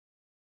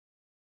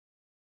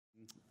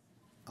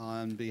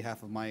on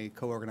behalf of my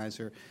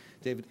co-organizer,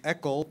 David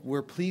Eckel.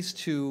 We're pleased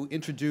to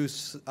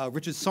introduce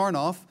Richard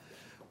Sarnoff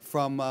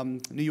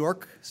from New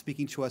York,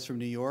 speaking to us from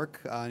New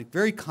York.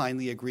 Very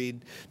kindly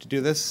agreed to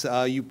do this.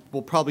 You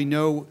will probably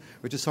know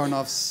Richard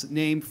Sarnoff's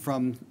name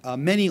from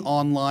many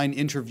online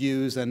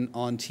interviews and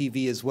on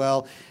TV as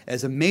well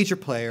as a major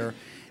player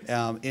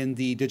in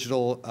the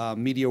digital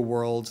media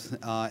world,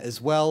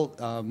 as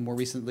well, more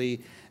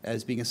recently,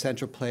 as being a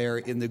central player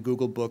in the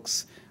Google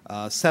Books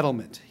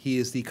settlement. He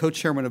is the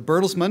co-chairman of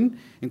Bertelsmann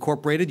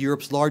Incorporated,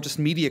 Europe's largest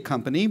media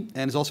company,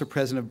 and is also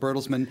president of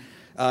Bertelsmann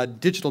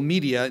Digital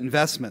Media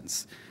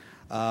Investments,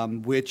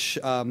 which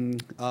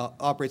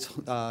operates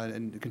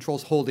and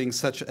controls holdings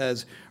such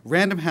as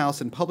Random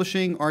House and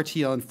Publishing,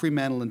 RTL and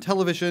Fremantle and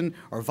Television,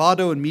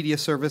 Arvado and Media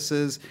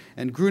Services,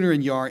 and Gruner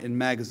and Jahr in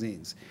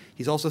magazines.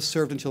 He's also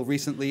served until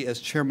recently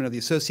as chairman of the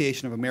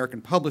Association of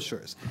American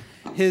Publishers.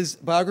 His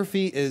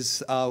biography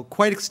is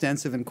quite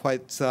extensive and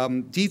quite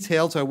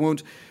detailed, so I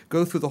won't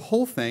go through the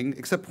whole thing,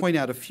 except point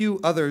out a few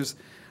other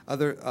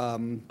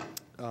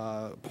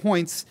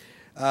points.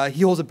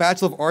 He holds a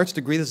Bachelor of Arts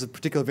degree. This is of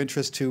particular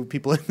interest to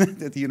people at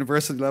the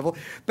university level.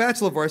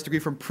 Bachelor of Arts degree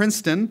from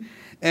Princeton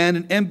and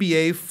an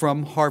MBA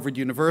from Harvard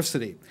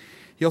University.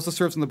 He also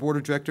serves on the board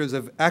of directors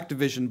of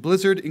Activision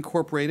Blizzard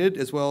Incorporated,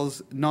 as well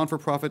as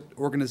non-for-profit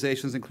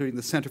organizations including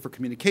the Center for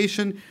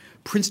Communication,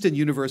 Princeton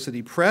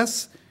University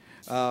Press,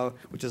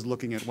 which is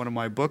looking at one of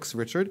my books,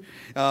 Richard,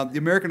 the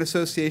American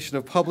Association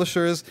of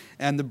Publishers,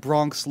 and the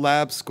Bronx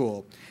Lab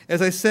School.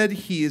 As I said,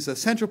 he is a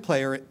central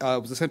player,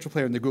 was a central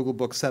player in the Google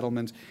Books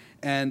settlement,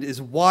 and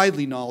is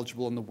widely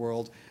knowledgeable in the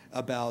world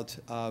about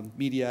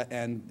media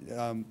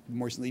and,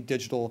 more recently,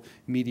 digital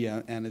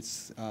media and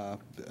its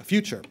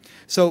future.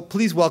 So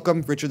please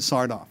welcome Richard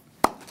Sarnoff.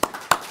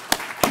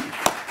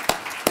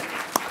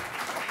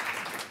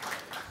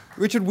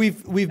 Richard,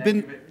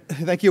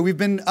 thank you. We've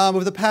been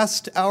over the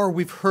past hour.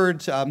 We've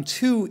heard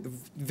two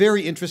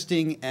very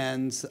interesting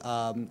and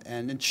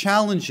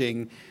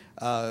challenging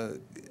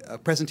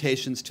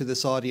presentations to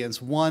this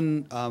audience.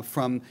 One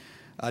from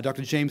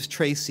Dr. James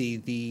Tracy,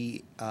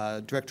 the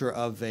director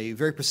of a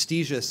very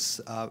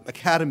prestigious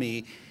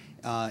academy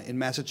in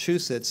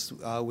Massachusetts,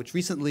 which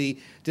recently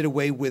did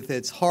away with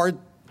its hard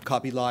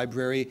copy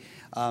library,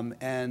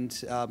 and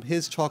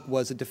his talk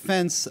was a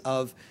defense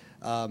of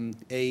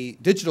a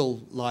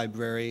digital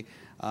library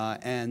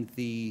and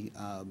the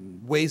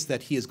ways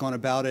that he has gone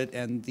about it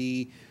and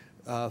the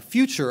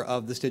future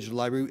of this digital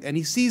library. And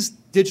he sees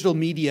digital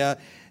media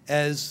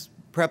as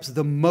perhaps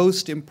the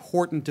most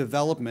important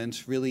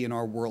development really in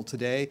our world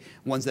today,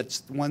 one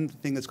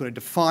thing that's going to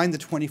define the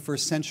 21st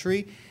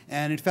century.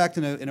 And in fact,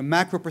 in a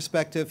macro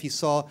perspective, he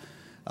saw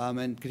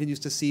and continues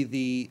to see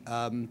the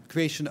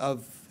creation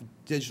of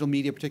digital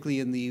media, particularly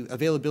in the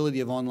availability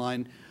of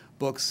online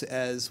books,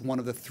 as one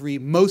of the three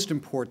most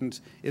important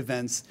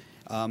events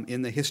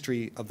in the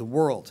history of the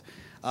world.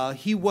 We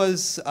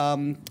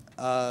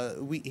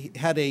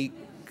had a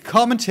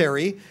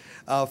commentary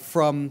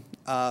from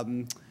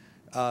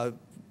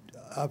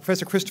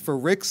Professor Christopher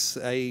Ricks,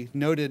 a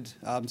noted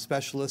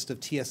specialist of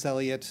T.S.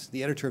 Eliot,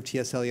 the editor of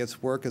T.S.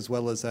 Eliot's work, as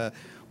well as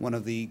one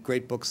of the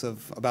great books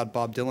about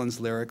Bob Dylan's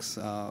lyrics,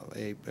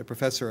 a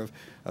professor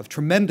of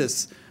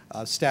tremendous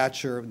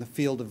stature in the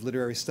field of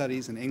literary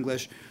studies and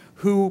English,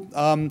 who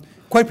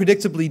quite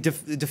predictably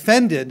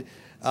defended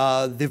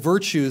the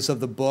virtues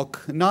of the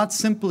book, not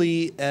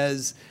simply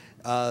as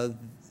for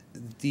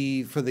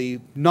the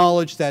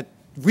knowledge that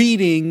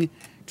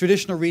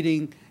traditional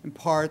reading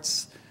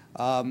imparts,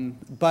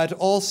 but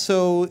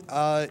also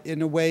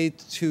in a way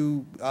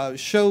to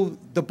show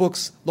the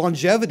book's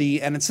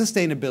longevity and its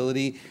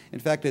sustainability. In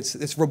fact,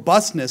 its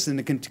robustness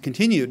and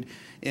continued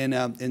in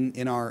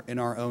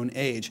our own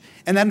age.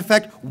 And then, in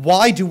fact,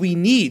 why do we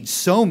need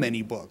so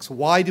many books?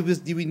 Why do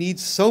we need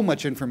so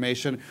much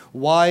information?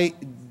 Why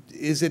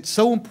is it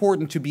so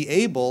important to be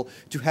able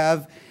to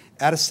have,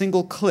 at a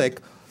single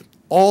click,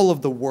 all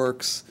of the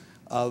works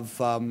of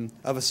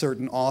a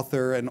certain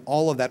author and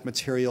all of that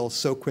material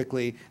so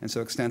quickly and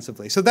so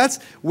extensively? So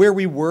that's where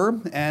we were,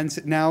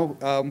 and now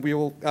we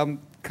will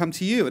come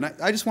to you. And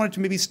I just wanted to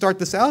maybe start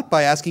this out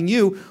by asking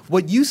you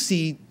what you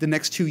see the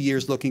next 2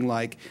 years looking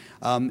like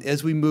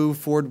as we move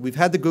forward. We've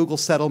had the Google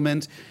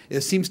settlement.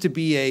 There seems to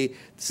be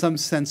some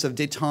sense of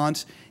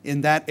détente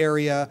in that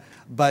area,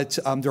 but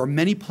there are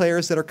many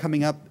players that are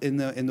coming up in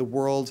the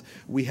world.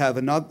 We have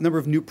a number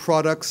of new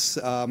products.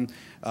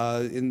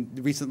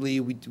 Recently,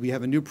 we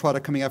have a new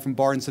product coming out from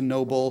Barnes &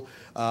 Noble.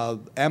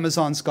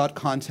 Amazon's got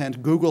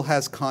content. Google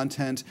has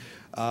content.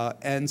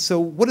 And so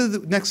what do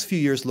the next few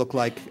years look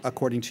like,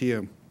 according to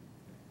you?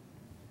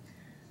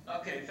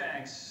 Okay,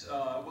 thanks.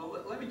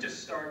 Well, let me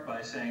just start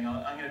by saying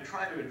I'm going to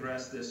try to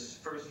address this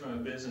first from a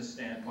business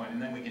standpoint,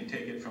 and then we can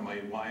take it from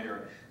a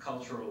wider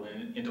cultural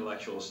and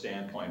intellectual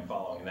standpoint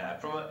following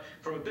that.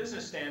 From a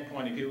business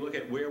standpoint, if you look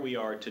at where we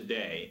are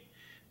today,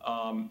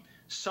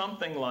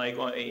 something like,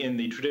 in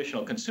the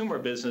traditional consumer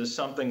business,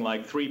 something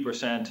like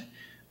 3%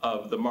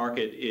 of the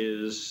market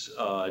is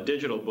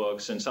digital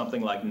books, and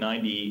something like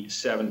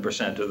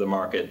 97% of the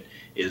market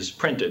is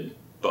printed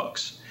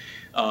books.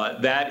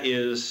 That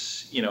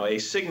is, a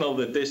signal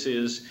that this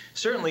is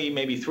certainly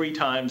maybe 3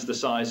 times the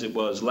size it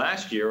was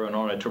last year and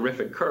on a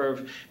terrific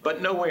curve,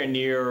 but nowhere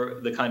near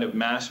the kind of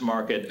mass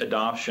market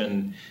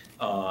adoption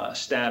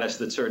status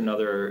that certain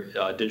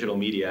other digital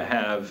media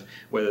have,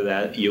 whether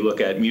that you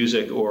look at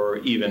music or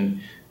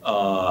even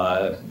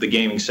the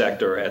gaming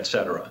sector, et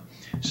cetera.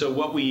 So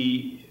what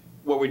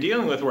we're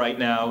dealing with right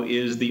now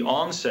is the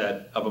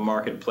onset of a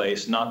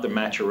marketplace, not the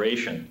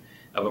maturation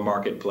of a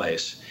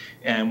marketplace.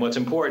 And what's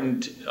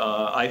important,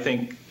 I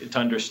think, to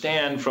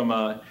understand from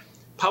a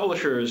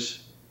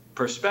publisher's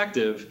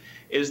perspective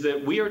is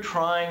that we are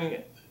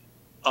trying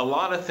a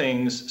lot of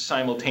things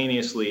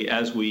simultaneously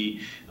as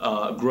we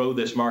grow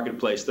this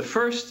marketplace. The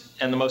first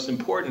and the most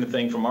important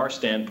thing from our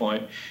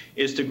standpoint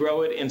is to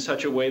grow it in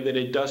such a way that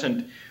it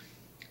doesn't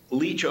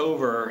leach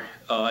over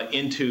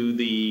into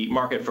the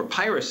market for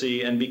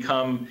piracy and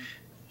become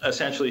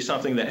essentially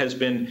something that has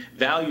been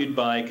valued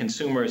by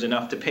consumers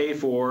enough to pay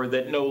for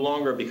that no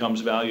longer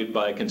becomes valued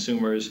by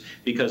consumers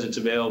because it's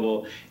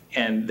available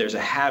and there's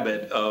a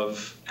habit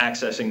of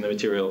accessing the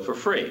material for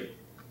free.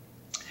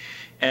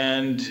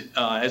 And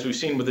as we've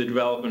seen with the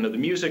development of the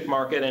music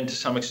market and to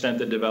some extent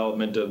the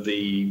development of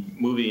the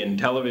movie and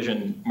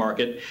television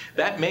market,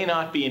 that may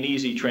not be an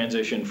easy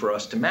transition for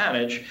us to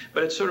manage,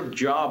 but it's sort of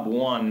job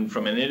one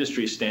from an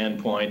industry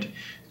standpoint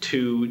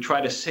to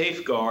try to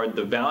safeguard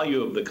the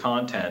value of the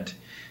content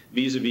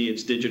vis-a-vis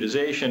its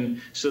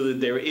digitization so that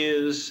there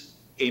is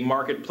a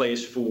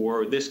marketplace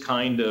for this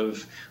kind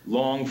of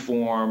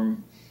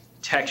long-form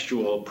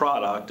textual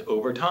product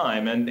over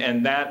time,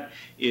 and that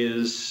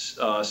is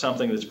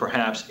something that's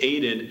perhaps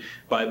aided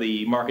by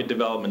the market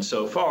development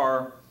so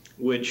far,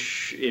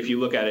 which, if you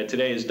look at it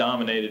today, is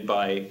dominated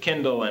by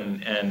Kindle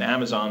and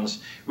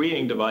Amazon's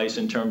reading device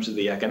in terms of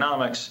the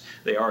economics.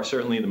 They are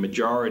certainly the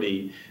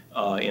majority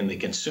in the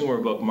consumer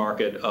book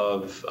market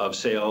of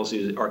sales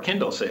are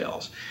Kindle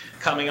sales.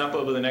 Coming up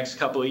over the next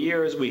couple of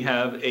years, we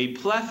have a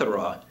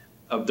plethora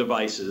of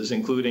devices,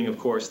 including, of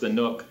course, the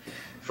Nook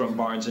from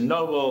Barnes &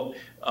 Noble,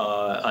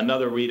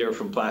 another reader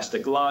from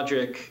Plastic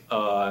Logic,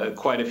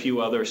 quite a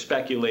few other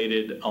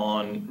speculated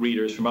on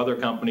readers from other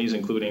companies,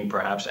 including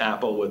perhaps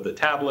Apple with the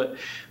tablet.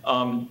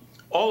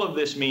 All of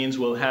this means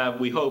we'll have,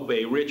 we hope,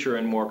 a richer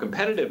and more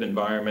competitive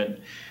environment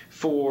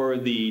for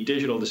the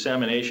digital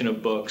dissemination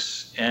of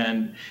books,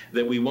 and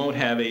that we won't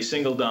have a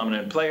single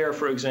dominant player,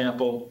 for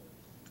example.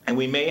 And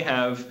we may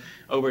have,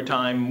 over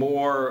time,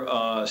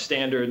 more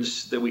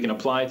standards that we can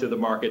apply to the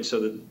market so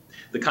that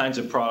the kinds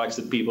of products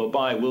that people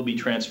buy will be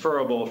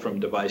transferable from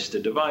device to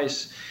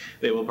device.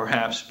 They will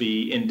perhaps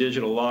be in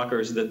digital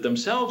lockers that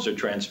themselves are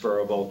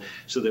transferable,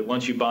 so that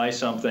once you buy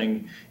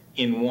something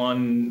in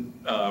one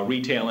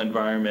retail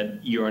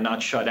environment, you are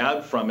not shut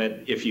out from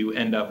it if you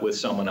end up with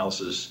someone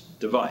else's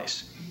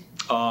device.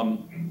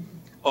 All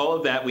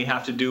of that we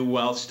have to do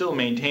while still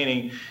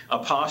maintaining a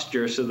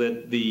posture so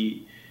that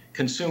the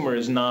consumer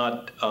is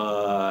not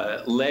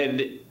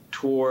led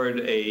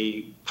toward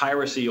a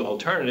piracy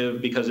alternative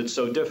because it's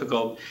so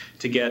difficult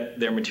to get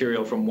their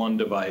material from one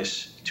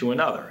device to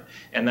another.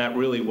 And that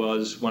really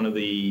was one of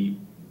the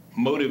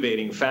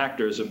motivating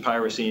factors of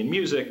piracy in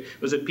music,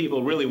 was that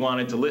people really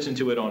wanted to listen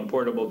to it on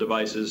portable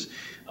devices,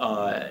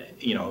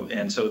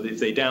 and so if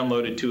they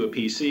downloaded to a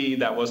PC,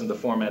 that wasn't the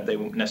format they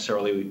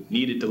necessarily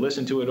needed to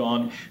listen to it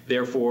on.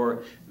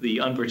 Therefore, the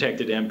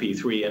unprotected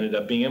MP3 ended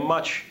up being a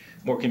much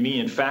more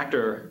convenient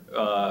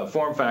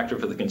form factor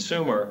for the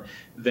consumer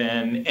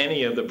than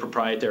any of the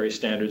proprietary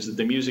standards that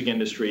the music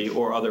industry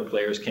or other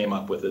players came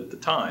up with at the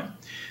time.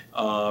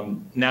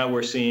 Now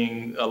we're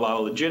seeing a lot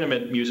of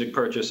legitimate music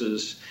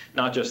purchases,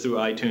 not just through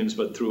iTunes,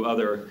 but through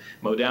other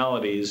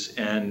modalities,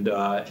 and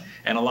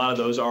a lot of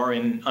those are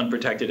in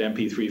unprotected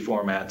MP3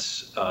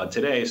 formats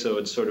today, so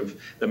it's sort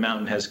of, the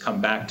mountain has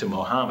come back to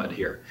Mohammed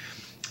here.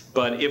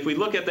 But if we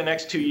look at the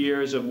next 2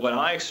 years of what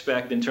I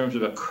expect in terms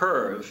of a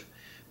curve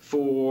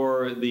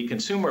for the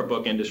consumer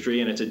book industry,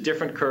 and it's a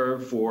different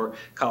curve for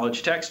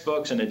college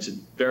textbooks, and it's a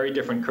very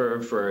different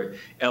curve for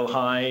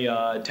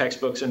L-High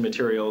textbooks and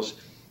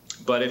materials.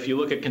 But if you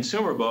look at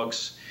consumer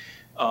books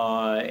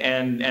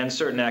and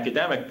certain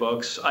academic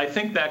books, I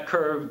think that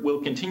curve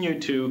will continue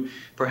to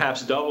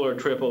perhaps double or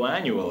triple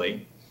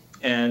annually.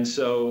 And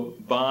so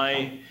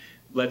by,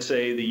 let's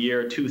say, the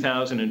year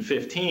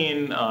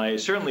 2015, I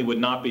certainly would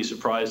not be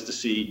surprised to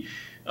see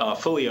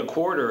fully a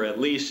quarter, at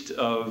least,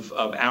 of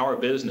our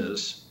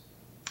business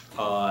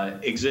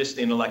exist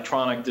in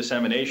electronic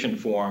dissemination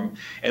form,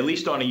 at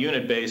least on a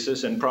unit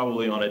basis and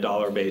probably on a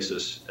dollar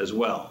basis as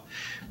well.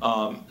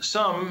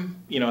 Some,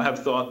 have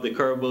thought the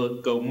curve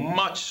will go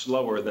much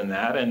slower than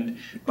that, and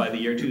by the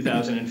year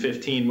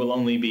 2015 will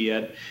only be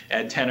at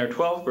 10 or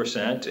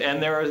 12%.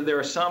 And there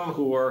are some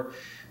who are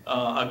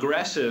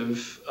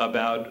aggressive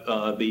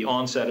about the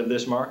onset of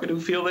this market, who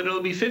feel that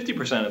it'll be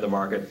 50% of the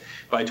market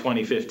by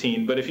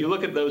 2015. But if you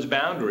look at those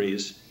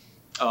boundaries,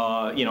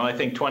 I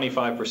think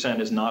 25%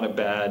 is not a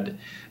bad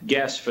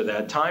guess for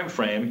that time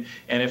frame.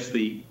 And if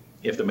the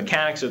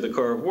mechanics of the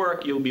curve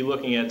work, you'll be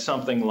looking at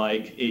something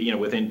like,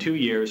 within 2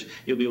 years,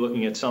 you'll be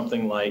looking at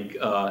something like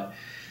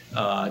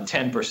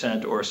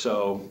 10% or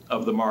so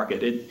of the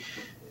market.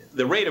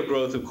 The rate of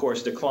growth, of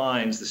course,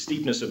 declines. The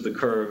steepness of the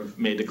curve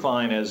may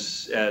decline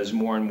as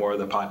more and more of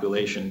the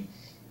population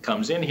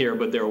comes in here,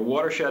 but there are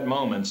watershed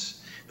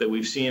moments that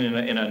we've seen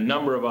in a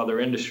number of other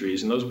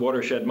industries. And those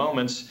watershed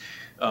moments,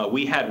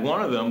 we had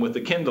one of them with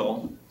the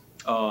Kindle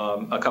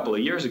a couple of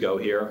years ago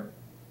here.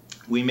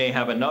 We may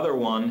have another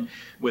one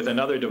with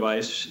another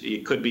device.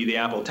 It could be the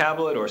Apple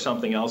tablet or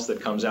something else that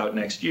comes out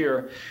next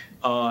year.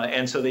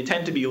 And so they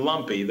tend to be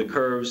lumpy. The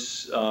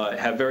curves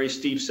have very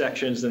steep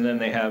sections, and then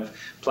they have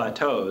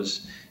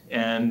plateaus.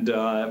 And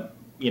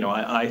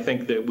I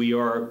think that we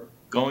are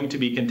going to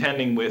be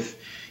contending with,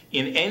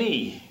 in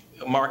any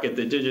market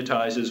that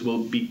digitizes,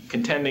 will be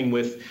contending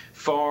with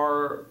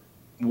far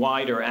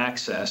wider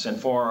access and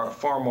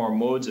far more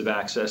modes of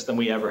access than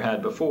we ever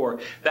had before.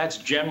 That's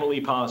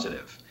generally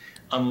positive,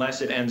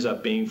 unless it ends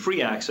up being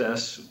free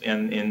access,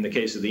 and in the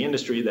case of the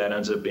industry, that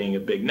ends up being a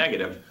big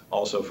negative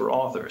also for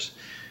authors.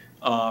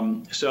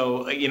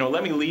 So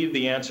let me leave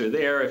the answer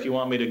there. If you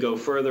want me to go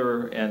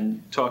further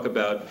and talk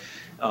about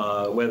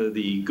whether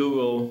the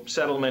Google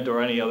settlement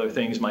or any other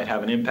things might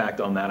have an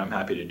impact on that, I'm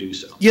happy to do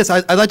so. Yes,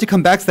 I'd like to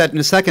come back to that in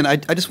a second. I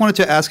just wanted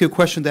to ask you a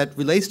question that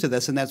relates to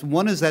this, and that's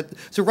one is that,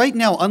 so right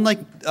now, unlike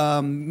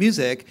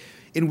music,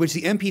 in which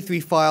the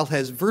MP3 file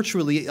has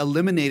virtually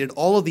eliminated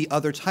all of the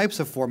other types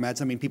of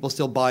formats. I mean, people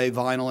still buy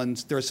vinyl, and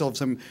there are still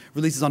some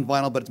releases on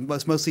vinyl, but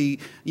it's mostly,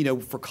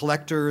 for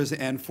collectors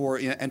and for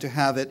and to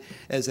have it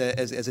as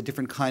a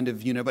different kind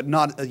of unit, but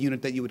not a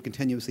unit that you would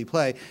continuously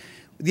play.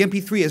 The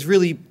MP3 has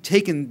really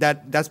taken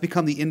that. That's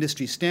become the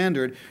industry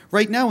standard.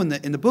 Right now, in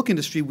the book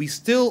industry, we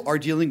still are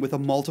dealing with a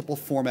multiple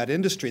format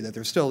industry. That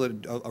there's still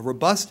a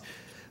robust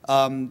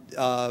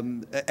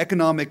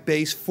economic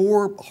base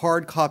for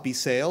hard copy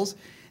sales.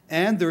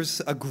 And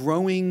there's a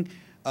growing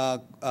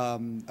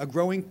and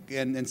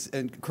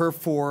curve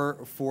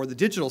for the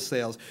digital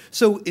sales.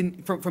 So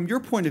from your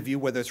point of view,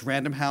 whether it's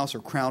Random House or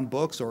Crown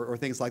Books or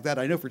things like that,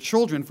 I know for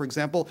children, for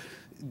example,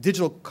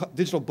 digital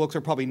books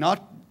are probably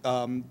not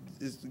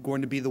is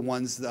going to be the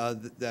ones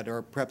that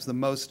are perhaps the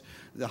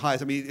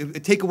highest. I mean,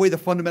 take away the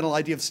fundamental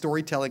idea of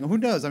storytelling. Who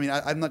knows? I mean,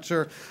 I'm not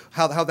sure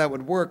how that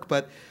would work.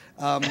 But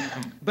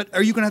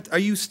are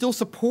you still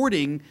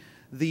supporting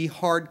the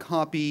hard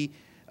copy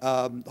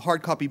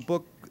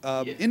book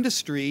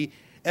industry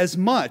as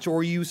much, or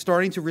are you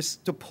starting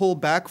to pull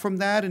back from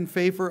that in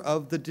favor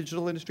of the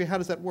digital industry? How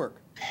does that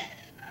work?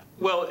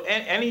 Well,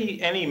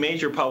 any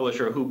major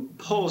publisher who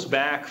pulls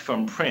back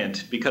from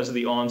print because of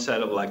the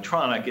onset of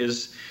electronic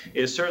is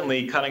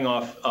certainly cutting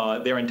off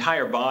their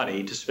entire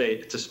body to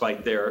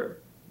spite their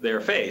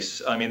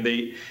face. I mean,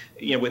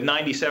 with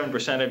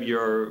 97% of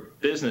your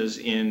business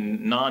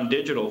in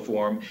non-digital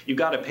form, you've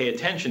got to pay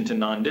attention to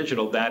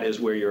non-digital. That is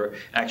where you're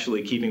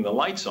actually keeping the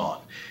lights on.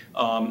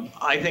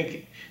 I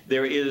think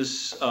there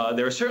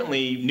are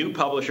certainly new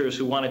publishers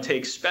who want to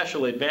take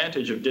special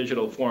advantage of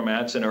digital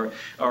formats and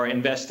are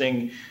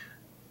investing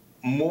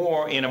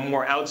in a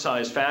more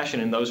outsized fashion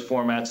in those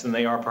formats than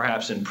they are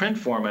perhaps in print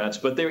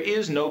formats. But there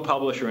is no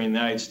publisher in the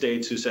United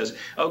States who says,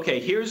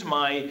 okay, here's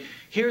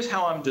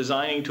how I'm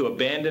designing to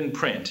abandon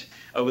print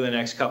over the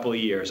next couple of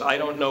years. I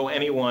don't know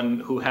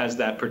anyone who has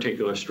that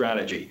particular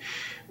strategy.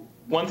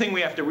 One thing we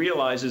have to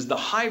realize is the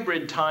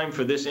hybrid time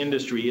for this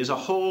industry is a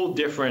whole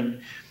different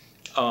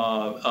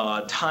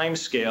time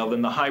scale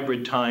than the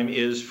hybrid time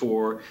is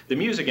for the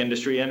music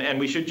industry. And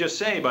we should just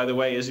say, by the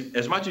way,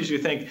 as much as you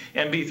think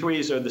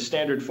MP3s are the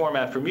standard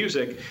format for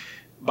music,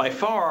 by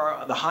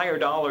far the higher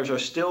dollars are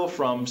still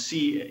from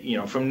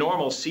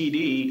normal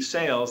CD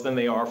sales than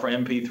they are for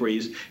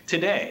MP3s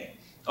today.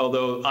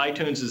 Although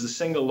iTunes is the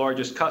single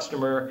largest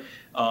customer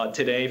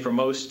today for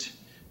most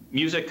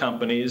music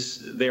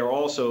companies, they're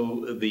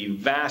also the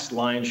vast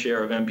lion's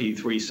share of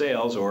MP3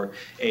 sales, or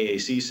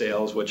AAC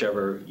sales,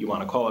 whichever you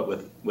want to call it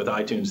with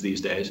iTunes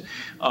these days.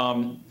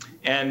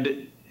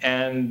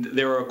 And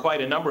there are quite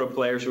a number of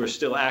players who are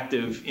still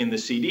active in the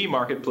CD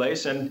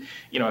marketplace. And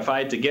if I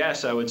had to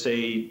guess, I would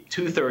say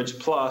 2/3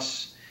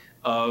 plus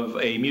of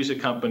a music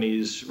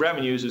company's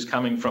revenues is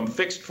coming from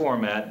fixed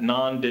format,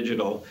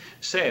 non-digital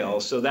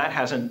sales. So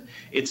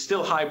it's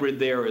still hybrid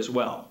there as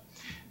well.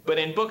 But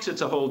in books,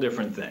 it's a whole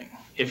different thing.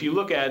 If you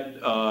look at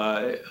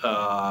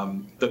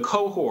the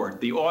cohort,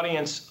 the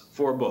audience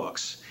for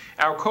books,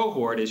 our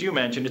cohort, as you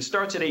mentioned, it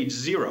starts at age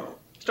 0.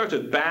 It starts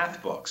with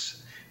bath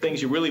books,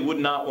 things you really would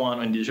not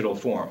want in digital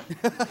form.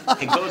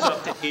 It goes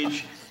up to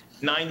age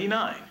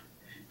 99.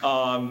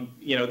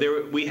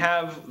 We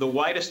have the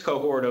widest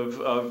cohort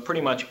of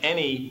pretty much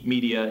any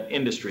media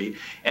industry.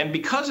 And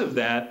because of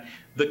that,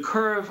 the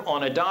curve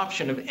on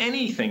adoption of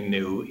anything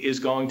new is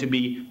going to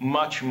be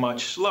much,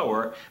 much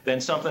slower than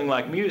something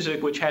like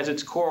music, which has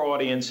its core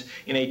audience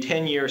in a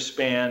 10-year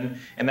span,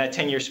 and that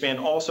 10-year span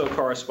also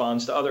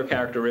corresponds to other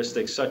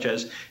characteristics such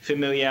as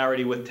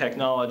familiarity with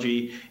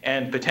technology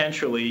and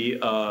potentially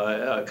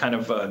kind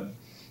of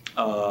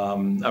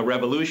a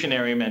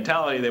revolutionary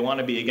mentality. They want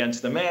to be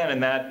against the man,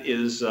 and that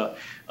is,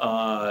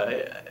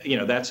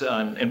 that's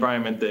an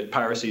environment that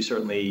piracy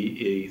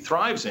certainly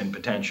thrives in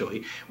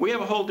potentially. We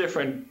have a whole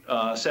different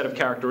set of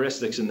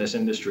characteristics in this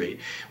industry.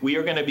 We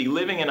are going to be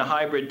living in a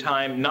hybrid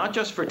time, not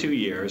just for 2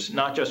 years,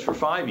 not just for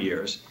 5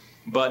 years,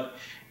 but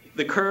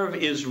the curve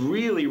is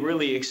really,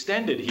 really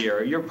extended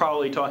here. You're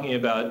probably talking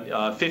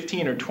about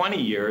 15 or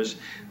 20 years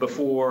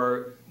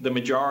before the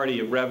majority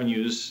of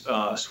revenues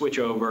switch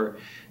over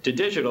to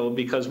digital,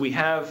 because we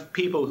have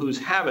people whose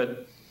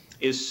habit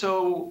is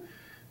so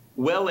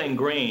well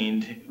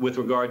ingrained with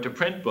regard to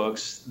print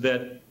books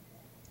that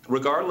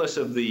regardless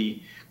of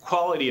the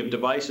quality of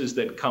devices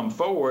that come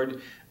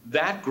forward,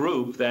 that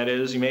group, that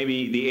is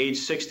maybe the age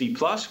 60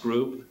 plus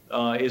group,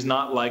 is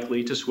not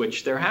likely to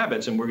switch their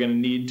habits. And we're going to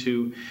need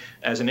to,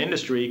 as an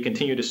industry,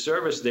 continue to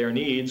service their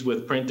needs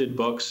with printed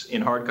books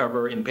in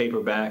hardcover, in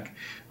paperback,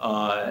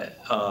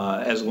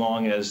 as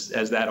long as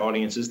that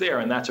audience is there.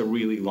 And that's a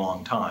really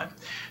long time.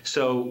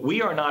 So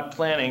we are not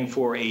planning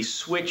for a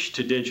switch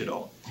to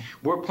digital.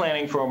 We're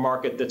planning for a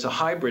market that's a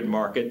hybrid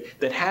market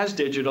that has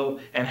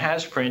digital and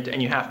has print,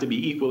 and you have to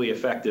be equally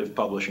effective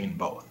publishing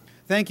both.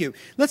 Thank you.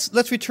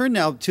 Let's return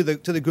now to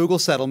the Google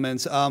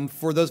settlements.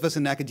 For those of us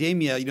in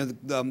academia,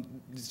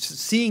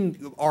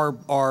 seeing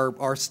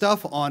our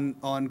stuff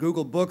on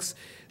Google Books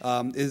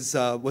was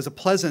a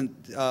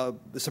pleasant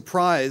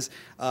surprise,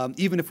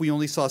 even if we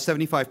only saw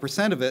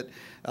 75% of it.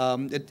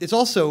 It's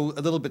also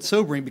a little bit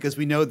sobering because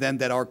we know then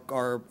that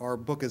our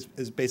book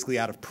is basically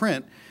out of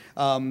print.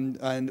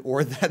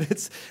 Or that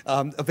it's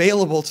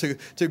available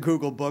to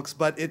Google Books,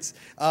 but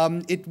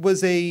it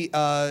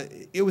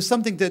was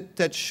something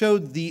that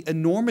showed the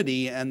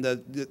enormity and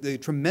the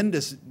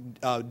tremendous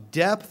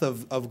depth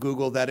of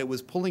Google, that it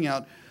was pulling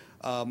out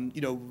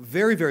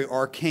very, very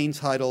arcane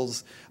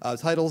titles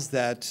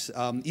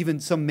that even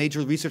some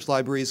major research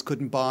libraries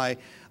couldn't buy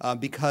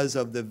because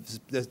of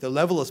the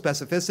level of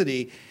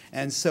specificity.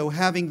 And so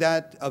having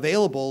that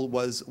available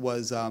was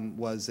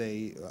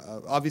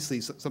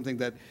obviously something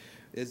that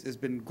has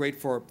been great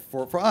for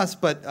us,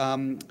 but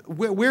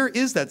where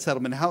is that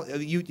settlement? How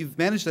you've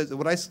managed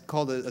what I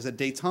call as a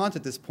détente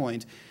at this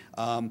point?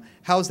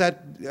 How's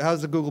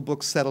the Google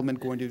Books settlement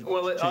going to?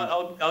 Well,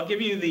 I'll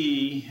give you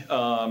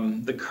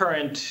the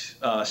current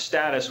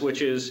status,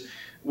 which is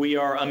we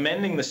are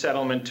amending the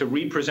settlement to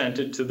represent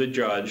it to the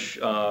judge.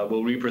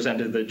 We'll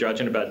represent it to the judge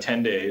in about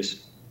 10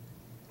 days.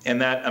 And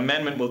that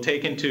amendment will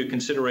take into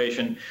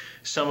consideration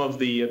some of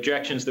the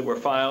objections that were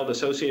filed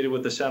associated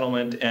with the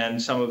settlement, and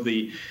some of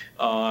the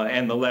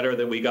and the letter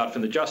that we got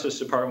from the Justice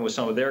Department with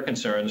some of their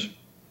concerns.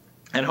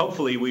 And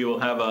hopefully we will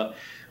have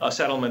a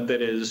settlement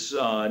that is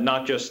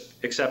not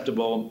just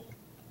acceptable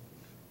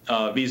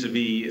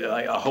vis-a-vis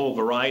a whole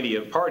variety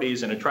of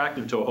parties and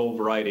attractive to a whole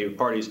variety of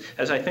parties,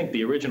 as I think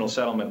the original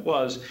settlement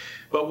was,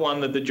 but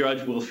one that the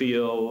judge will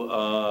feel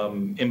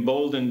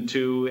emboldened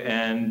to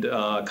and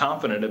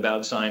confident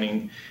about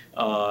signing,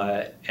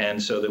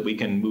 and so that we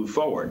can move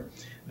forward.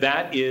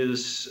 That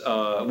is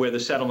where the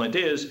settlement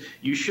is.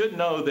 You should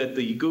know that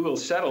the Google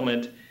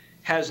settlement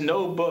has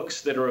no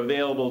books that are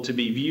available to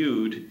be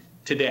viewed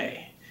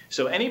today.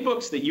 So any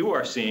books that you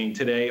are seeing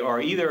today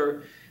are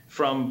either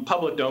from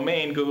public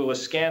domain, Google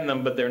has scanned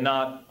them, but they're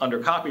not under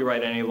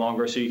copyright any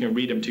longer, so you can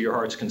read them to your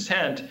heart's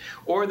content,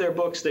 or they're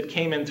books that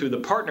came in through the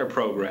partner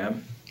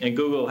program, and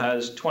Google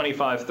has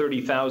 25,000,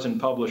 30,000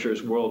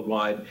 publishers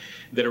worldwide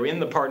that are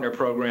in the partner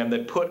program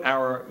that put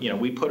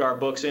we put our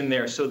books in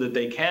there so that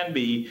they can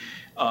be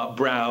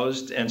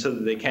browsed, and so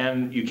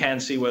that you can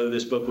see whether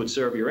this book would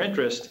serve your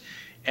interest.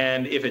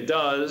 And if it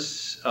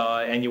does,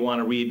 and you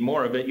want to read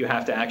more of it, you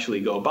have to actually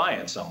go buy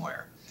it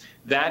somewhere.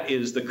 That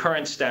is the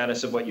current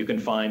status of what you can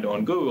find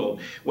on Google.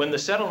 When the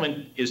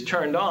settlement is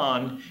turned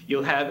on,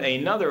 you'll have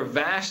another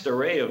vast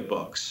array of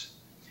books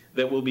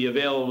that will be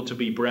available to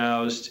be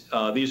browsed.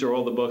 These are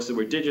all the books that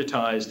were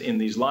digitized in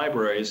these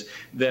libraries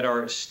that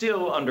are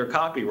still under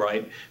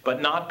copyright,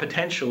 but not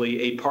potentially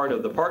a part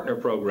of the partner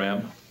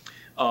program.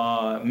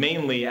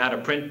 Mainly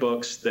out-of-print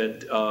books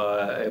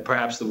that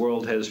perhaps the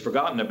world has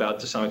forgotten about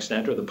to some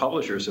extent, or the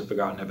publishers have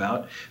forgotten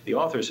about, the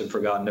authors have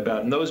forgotten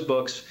about. And those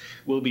books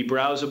will be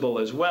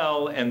browsable as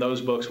well, and those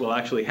books will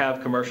actually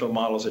have commercial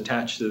models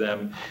attached to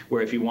them,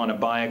 where if you want to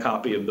buy a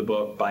copy of the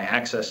book, buy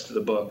access to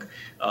the book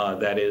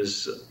that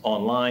is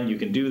online, you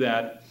can do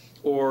that.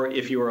 Or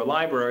if you are a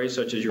library,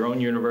 such as your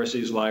own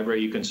university's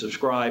library, you can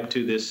subscribe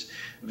to this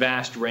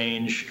vast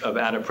range of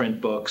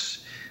out-of-print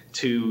books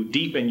to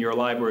deepen your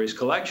library's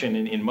collection.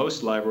 In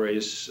most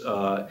libraries,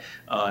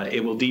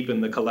 it will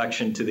deepen the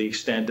collection to the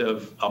extent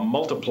of a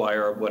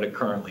multiplier of what it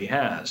currently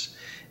has.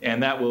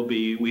 And that will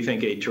be, we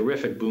think, a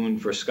terrific boon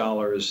for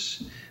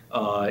scholars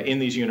in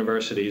these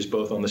universities,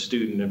 both on the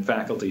student and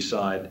faculty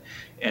side,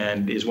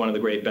 and is one of the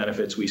great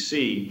benefits we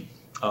see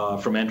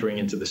from entering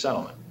into the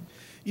settlement.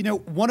 You know,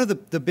 one of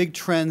the big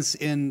trends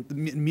in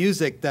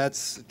music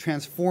that's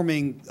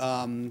transforming,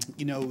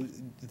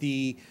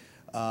 the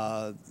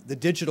the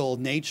digital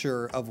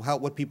nature of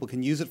what people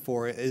can use it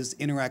for is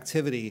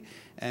interactivity,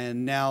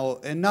 and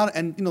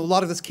a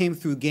lot of this came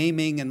through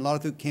gaming, and a lot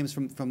of it came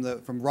from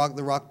the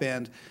rock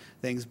band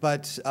things,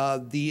 but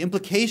the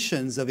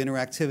implications of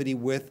interactivity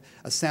with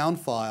a sound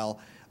file.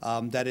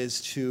 That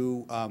is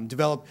to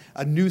develop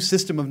a new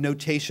system of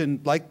notation,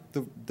 like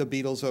the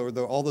Beatles or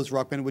all those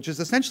rock bands, which is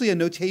essentially a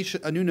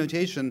new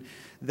notation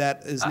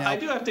that is now. I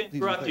do have to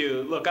interrupt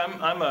you. Look,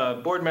 I'm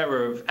a board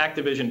member of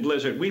Activision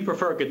Blizzard. We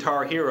prefer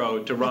Guitar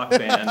Hero to Rock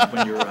Band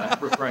when you're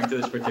referring to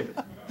this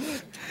particular.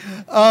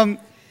 And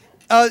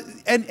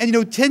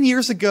 10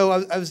 years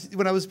ago,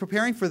 when I was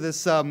preparing for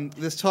this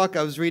this talk,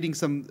 I was reading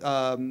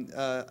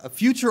a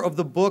future of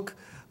the book.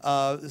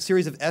 A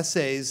series of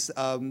essays,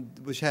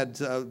 which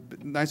had a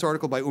nice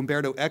article by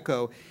Umberto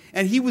Eco,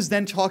 and he was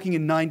then talking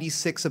in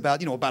 '96 about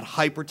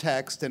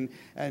hypertext,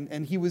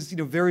 and he was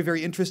very,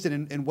 very interested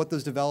in what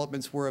those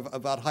developments were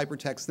about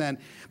hypertext then.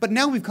 But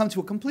now we've come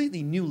to a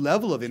completely new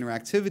level of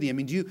interactivity. I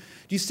mean, do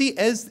you see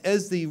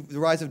as the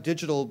rise of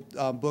digital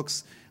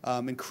books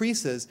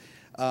increases?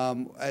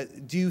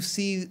 Do you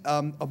see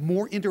a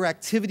more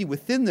interactivity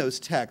within those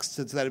texts?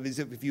 So that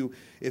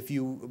if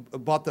you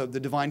bought the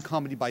Divine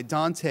Comedy by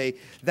Dante,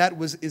 that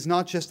is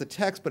not just a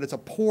text, but it's a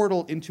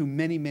portal into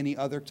many, many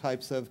other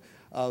types of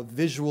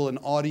visual and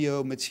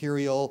audio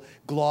material,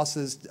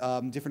 glosses,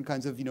 different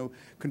kinds of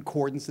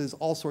concordances,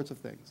 all sorts of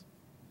things.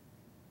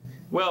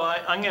 Well,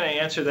 I'm going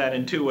to answer that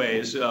in two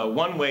ways.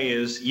 One way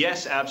is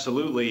yes,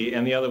 absolutely,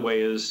 and the other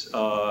way is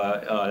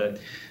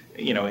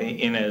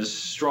in as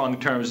strong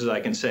terms as I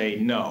can say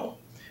no.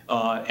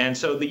 And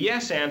so the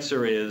yes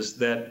answer is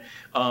that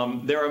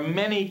there are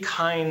many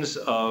kinds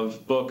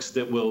of books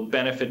that will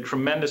benefit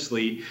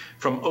tremendously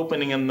from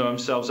opening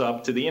themselves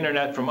up to the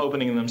internet, from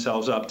opening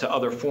themselves up to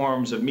other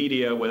forms of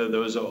media, whether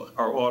those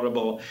are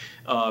audible,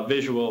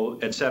 visual,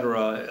 et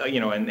cetera,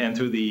 and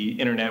through the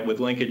internet with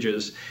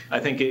linkages. I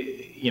think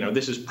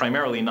this is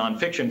primarily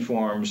nonfiction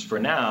forms for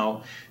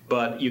now.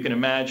 But you can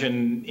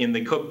imagine in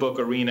the cookbook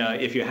arena,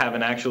 if you have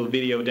an actual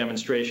video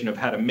demonstration of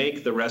how to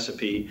make the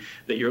recipe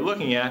that you're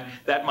looking at,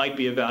 that might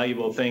be a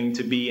valuable thing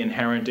to be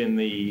inherent in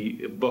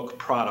the book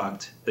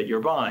product that you're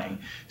buying.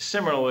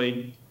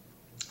 Similarly,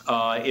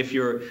 if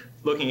you're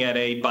looking at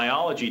a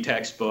biology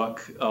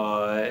textbook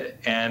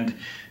and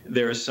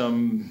there's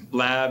some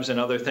labs and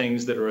other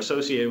things that are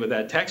associated with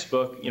that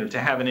textbook, to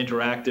have an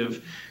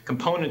interactive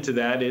component to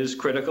that is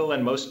critical,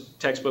 and most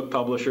textbook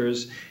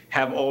publishers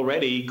have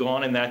already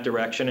gone in that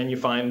direction, and you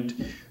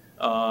find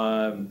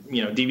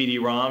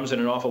DVD-ROMs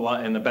and an awful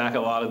lot in the back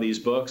of a lot of these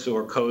books,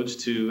 or codes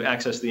to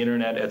access the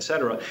internet, et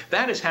cetera.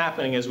 That is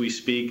happening as we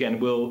speak,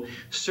 and will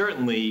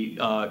certainly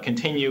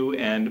continue,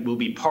 and will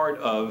be part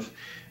of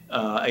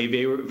a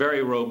very,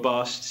 very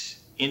robust,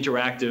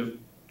 interactive,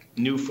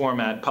 new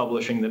format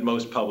publishing that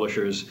most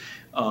publishers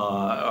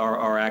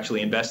are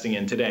actually investing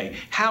in today.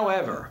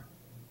 However,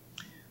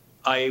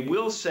 I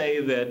will say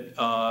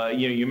that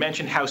you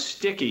mentioned how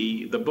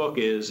sticky the book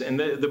is, and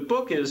the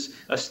book is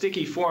a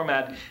sticky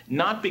format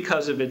not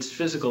because of its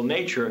physical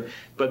nature,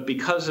 but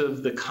because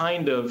of the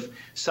kind of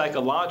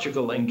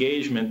psychological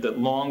engagement that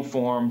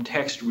long-form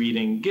text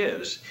reading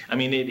gives. I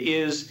mean, it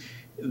is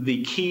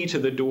the key to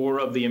the door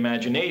of the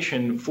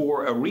imagination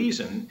for a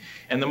reason.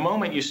 And the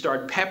moment you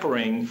start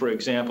peppering, for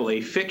example,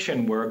 a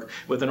fiction work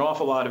with an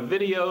awful lot of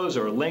videos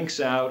or links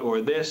out or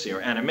this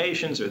or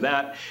animations or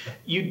that,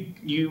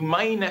 you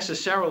might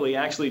necessarily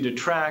actually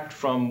detract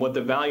from what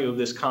the value of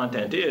this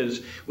content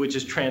is, which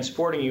is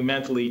transporting you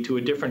mentally to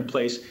a different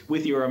place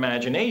with your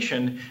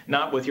imagination,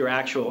 not with your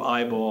actual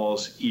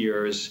eyeballs,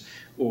 ears,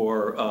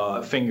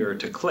 or finger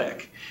to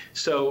click.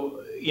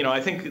 So, I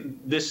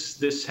think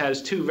this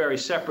has two very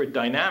separate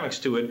dynamics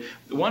to it,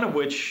 one of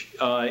which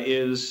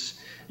is,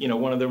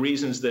 one of the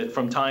reasons that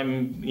from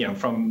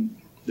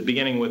the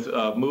beginning with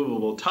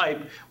movable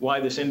type,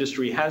 why this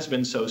industry has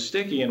been so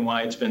sticky and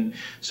why it's been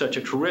such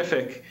a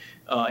terrific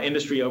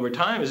industry over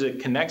time is it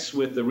connects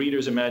with the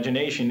reader's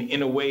imagination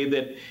in a way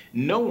that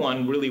no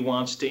one really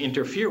wants to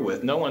interfere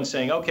with. No one's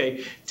saying,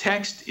 okay,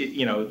 text,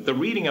 the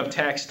reading of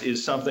text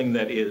is something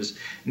that is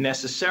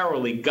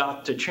necessarily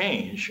got to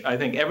change. I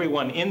think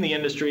everyone in the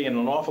industry and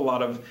an awful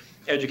lot of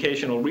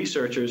educational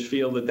researchers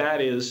feel that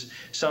that is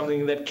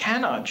something that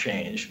cannot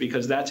change,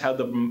 because that's how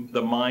the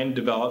mind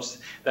develops,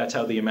 that's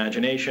how the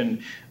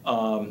imagination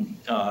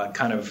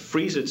kind of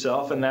frees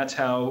itself, and that's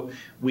how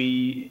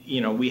we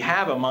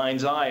have a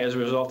mind's eye as a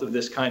result of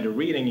this kind of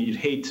reading. You'd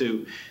hate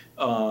to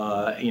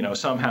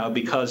somehow,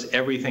 because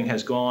everything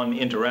has gone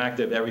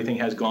interactive, everything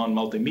has gone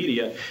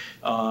multimedia,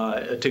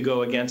 to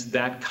go against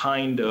that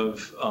kind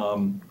of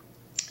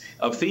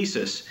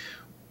thesis.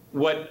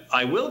 What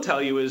I will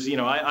tell you is,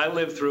 I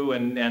lived through,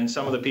 and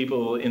some of the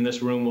people in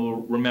this room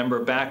will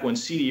remember back when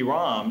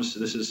CD-ROMs,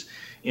 this is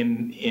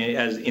in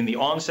the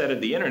onset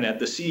of the internet,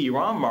 the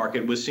CD-ROM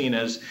market was seen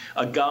as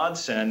a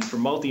godsend for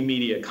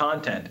multimedia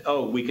content.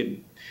 Oh, we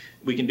could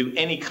We can do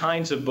any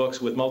kinds of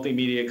books with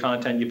multimedia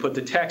content. You put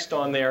the text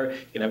on there,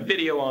 you can have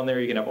video on there,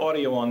 you can have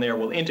audio on there.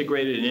 We'll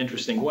integrate it in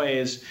interesting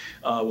ways.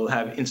 We'll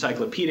have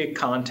encyclopedic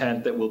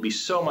content that will be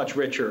so much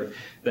richer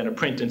than a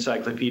print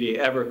encyclopedia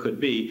ever could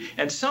be.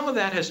 And some of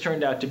that has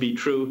turned out to be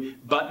true,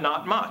 but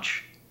not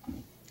much.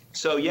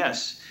 So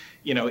yes,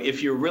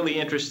 if you're really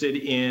interested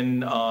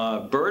in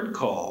bird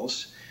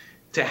calls,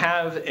 to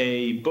have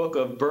a book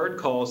of bird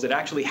calls that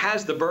actually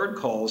has the bird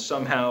calls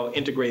somehow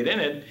integrate in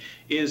it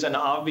is an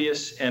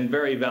obvious and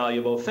very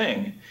valuable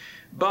thing.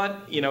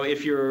 But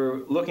if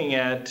you're looking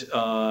at at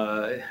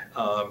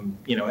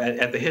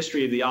the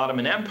history of the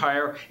Ottoman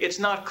Empire, it's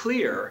not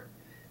clear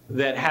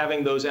that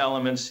having those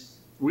elements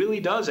really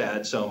does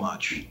add so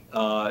much,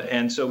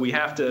 and so we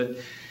have to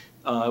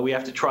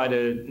try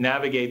to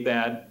navigate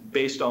that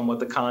based on what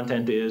the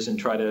content is and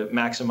try to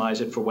maximize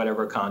it for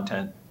whatever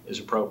content is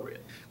appropriate.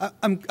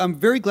 I'm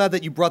very glad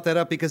that you brought that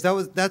up, because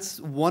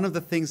that's one of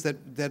the things that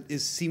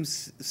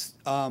seems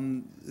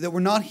that we're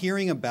not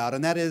hearing about,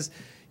 and that is,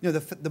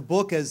 the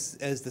book as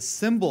the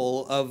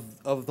symbol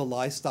of the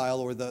lifestyle,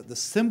 or the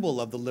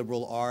symbol of the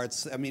liberal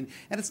arts. I mean,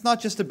 and it's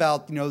not just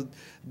about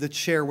the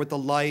chair with the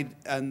light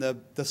and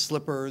the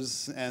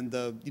slippers and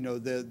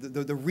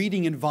the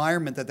reading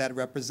environment that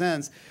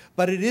represents,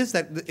 but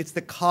it's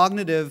the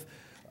cognitive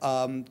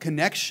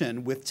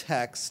connection with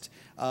text.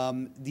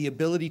 The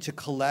ability to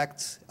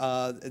collect,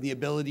 the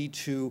ability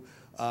to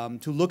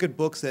look at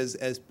books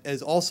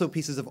as also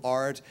pieces of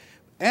art,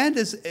 and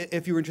as,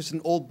 if you're interested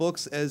in old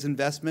books, as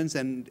investments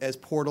and as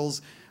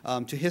portals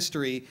to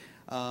history.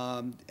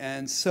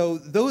 And so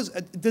those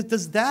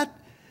does that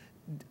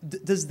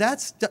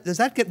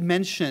get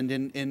mentioned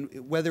in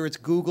whether it's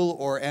Google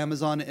or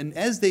Amazon? And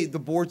as the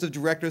boards of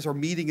directors are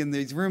meeting in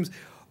these rooms,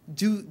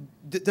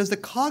 does the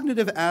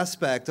cognitive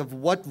aspect of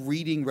what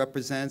reading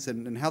represents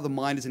and how the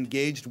mind is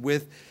engaged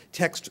with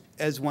text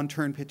as one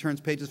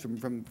turns pages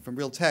from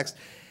real text,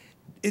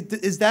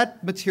 is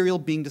that material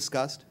being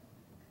discussed?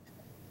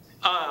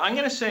 I'm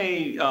going to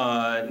say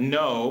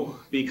no,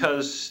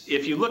 because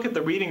if you look at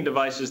the reading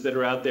devices that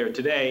are out there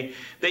today,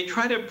 they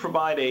try to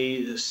provide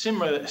a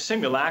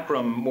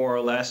simulacrum, more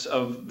or less,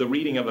 of the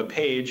reading of a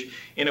page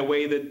in a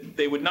way that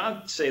they would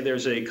not say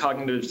there's a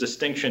cognitive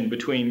distinction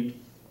between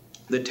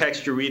the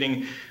text you're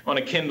reading on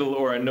a Kindle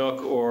or a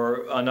Nook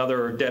or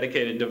another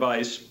dedicated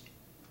device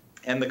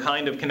and the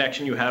kind of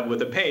connection you have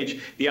with a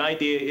page. The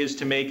idea is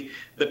to make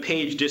the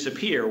page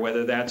disappear,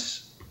 whether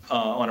that's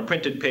on a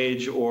printed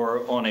page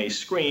or on a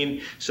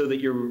screen, so that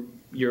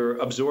you're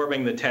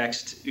absorbing the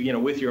text,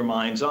 with your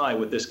mind's eye,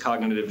 with this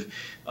cognitive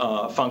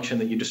function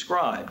that you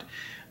described.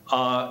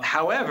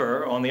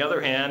 However, on the other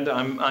hand,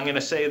 I'm going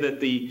to say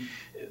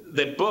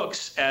that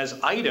books as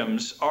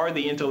items are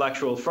the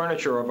intellectual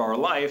furniture of our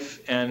life,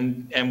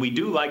 and we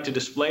do like to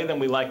display them.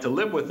 We like to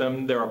live with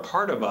them. They're a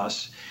part of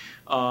us.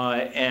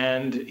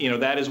 And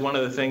that is one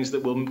of the things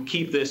that will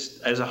keep this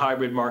as a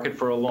hybrid market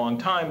for a long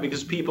time,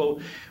 because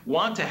people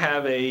want to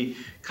have a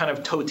kind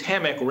of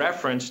totemic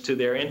reference to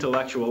their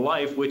intellectual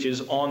life, which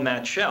is on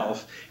that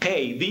shelf.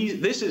 Hey,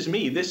 this is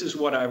me. This is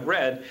what I've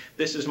read.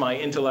 This is my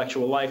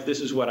intellectual life.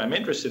 This is what I'm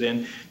interested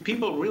in.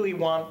 People really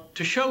want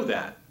to show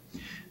that.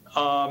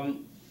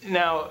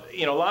 Now,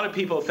 a lot of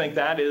people think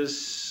that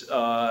is,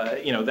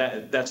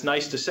 that's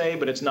nice to say,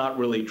 but it's not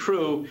really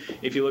true.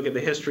 If you look at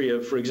the history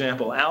of, for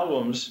example,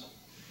 albums,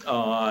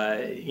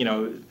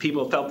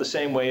 people felt the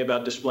same way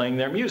about displaying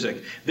their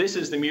music. This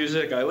is the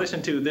music I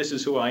listen to. This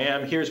is who I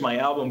am. Here's my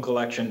album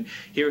collection.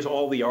 Here's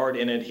all the art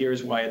in it.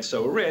 Here's why it's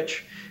so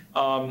rich.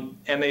 And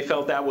they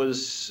felt that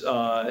was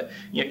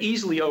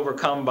easily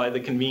overcome by the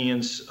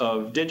convenience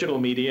of digital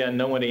media, and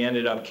nobody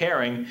ended up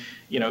caring.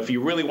 If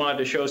you really wanted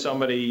to show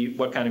somebody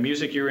what kind of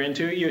music you're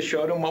into, you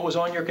showed them what was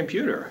on your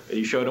computer.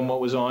 You showed them what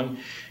was on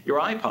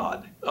your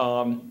iPod.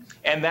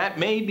 And that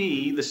may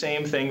be the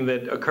same thing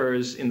that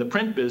occurs in the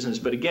print business,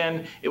 but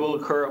again, it will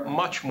occur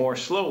much more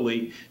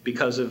slowly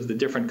because of the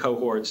different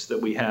cohorts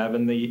that we have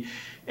and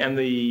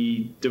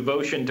the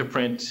devotion to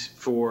print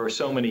for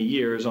so many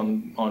years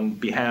on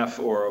behalf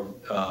or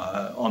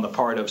on the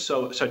part of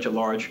such a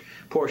large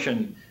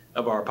portion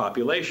of our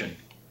population.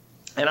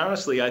 And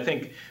honestly, I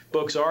think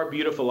books are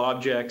beautiful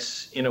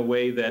objects in a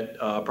way that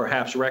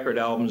perhaps record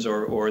albums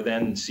or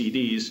then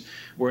CDs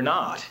were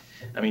not.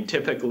 I mean,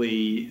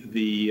 typically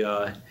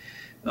the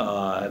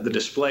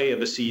display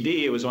of a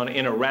CD, it was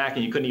in a rack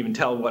and you couldn't even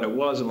tell what it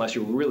was unless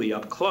you were really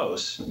up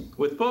close.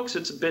 With books,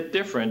 it's a bit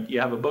different.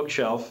 You have a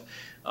bookshelf.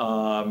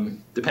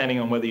 Depending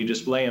on whether you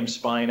display them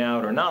spine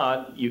out or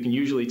not, you can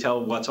usually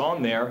tell what's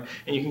on there,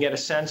 and you can get a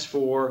sense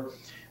for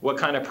what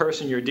kind of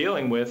person you're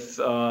dealing with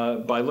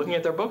by looking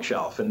at their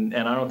bookshelf, and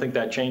I don't think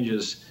that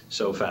changes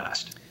so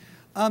fast.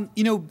 I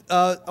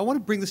want to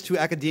bring this to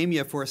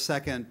academia for a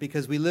second,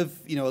 because we live,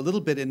 a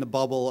little bit in the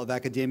bubble of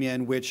academia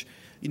in which,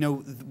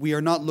 we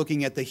are not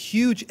looking at the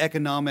huge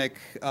economic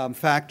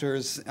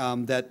factors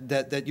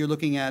that you're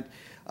looking at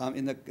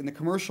in the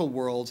commercial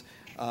world.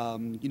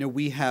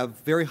 We have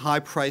very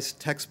high-priced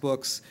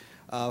textbooks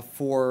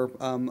for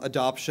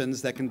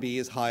adoptions that can be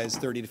as high as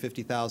 30 to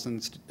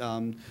 50,000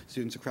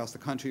 students across the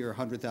country, or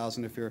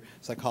 100,000 if you're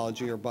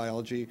psychology or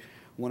biology,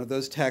 one of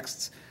those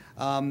texts.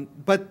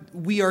 But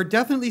we are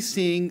definitely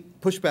seeing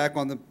pushback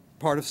on the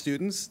part of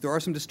students. There are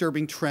some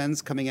disturbing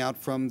trends coming out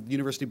from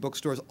university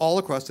bookstores all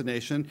across the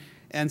nation,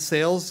 and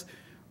sales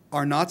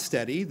are not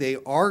steady. They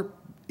are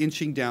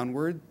inching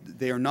downward.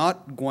 They are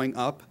not going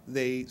up.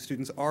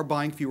 Students are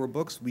buying fewer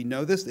books. We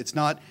know this. It's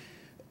not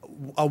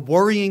a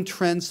worrying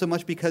trend so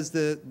much because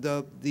the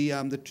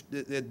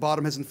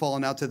bottom hasn't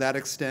fallen out to that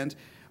extent,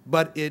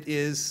 but it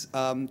is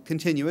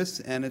continuous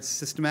and it's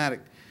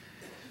systematic.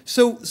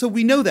 So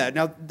we know that.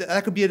 Now,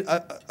 that could be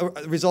a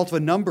result of a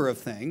number of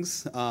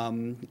things.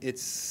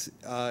 It's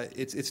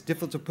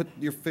difficult to put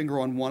your finger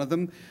on one of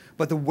them,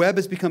 but the web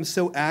has become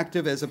so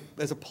active as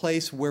a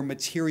place where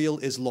material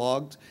is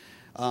logged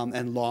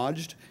and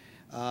lodged.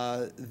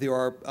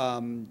 The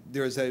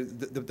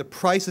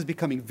price is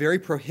becoming very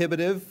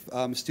prohibitive.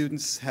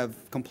 Students have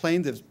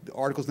complained. There's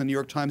articles in the New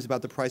York Times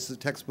about the prices of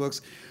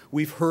textbooks.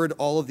 We've heard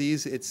all of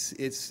these.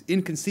 It's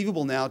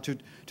inconceivable now to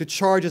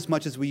charge as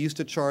much as we used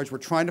to charge. We're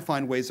trying to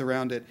find ways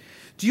around it.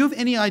 Do you have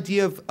any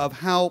idea of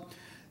how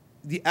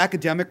the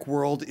academic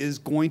world is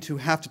going to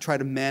have to try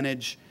to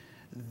manage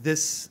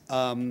this,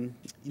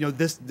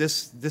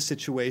 this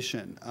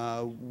situation?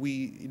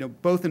 We,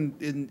 both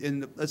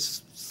in a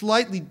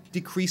slightly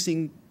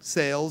decreasing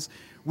sales,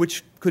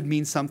 which could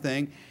mean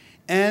something,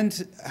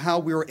 and how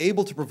we were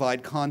able to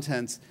provide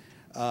content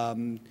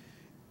and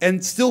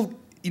still,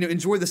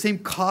 enjoy the same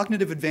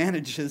cognitive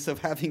advantages of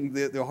having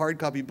the hard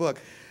copy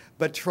book,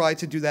 but try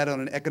to do that on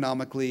an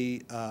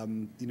economically,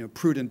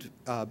 prudent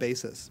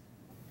basis.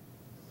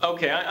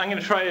 Okay, I'm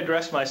going to try to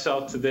address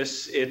myself to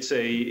this. It's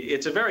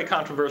a very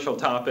controversial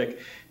topic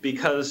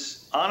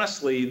because,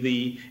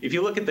 honestly, if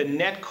you look at the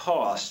net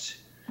cost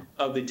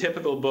of the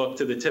typical book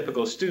to the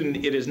typical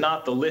student, it is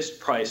not the list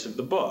price of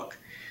the book.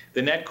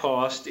 The net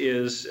cost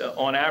is,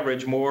 on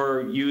average,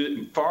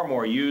 far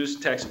more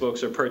used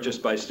textbooks are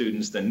purchased by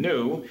students than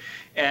new,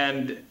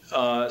 and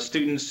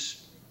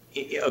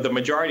the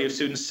majority of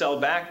students sell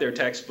back their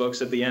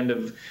textbooks at the end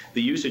of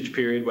the usage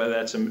period, whether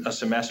that's a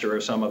semester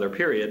or some other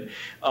period.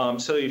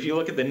 So if you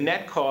look at the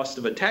net cost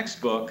of a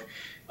textbook,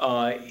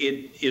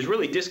 it is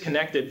really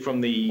disconnected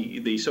from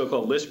the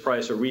so-called list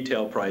price or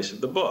retail price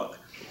of the book.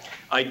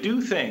 I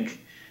do think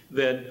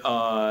that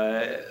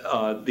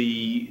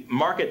the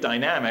market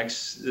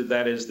dynamics,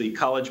 that is the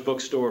college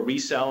bookstore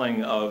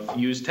reselling of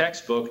used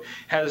textbook,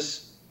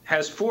 has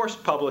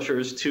forced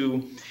publishers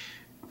to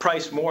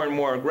price more and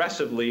more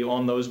aggressively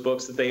on those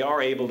books that they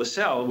are able to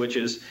sell, which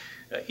is,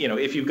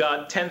 if you've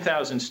got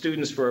 10,000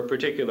 students for a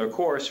particular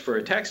course for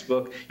a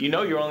textbook,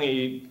 you're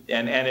only,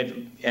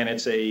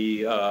 it's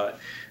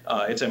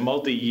a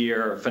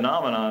multi-year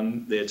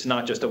phenomenon. It's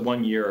not just a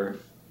one-year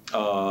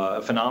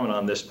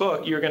phenomenon, this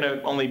book. You're going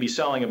to only be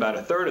selling about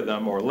a third of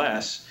them or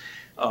less.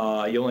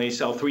 You only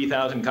sell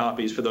 3,000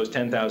 copies for those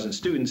 10,000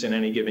 students in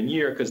any given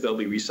year because they'll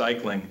be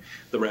recycling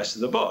the rest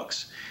of the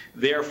books.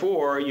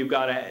 Therefore, you've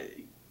got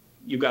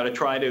to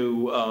try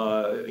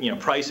to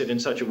price it in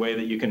such a way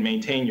that you can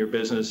maintain your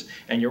business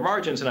and your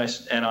margins.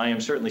 And I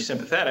am certainly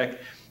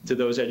sympathetic to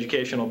those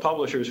educational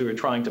publishers who are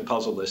trying to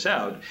puzzle this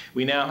out.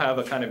 We now have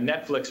a kind of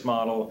Netflix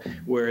model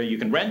where you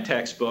can rent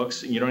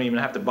textbooks, and you don't even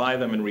have to buy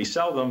them and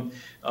resell them.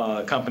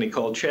 A company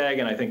called Chegg,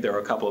 and I think there are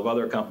a couple of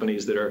other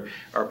companies that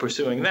are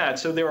pursuing that.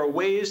 So there are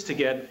ways to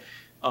get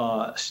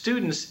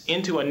students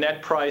into a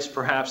net price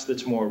perhaps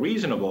that's more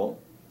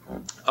reasonable,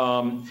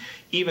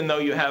 even though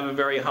you have a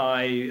very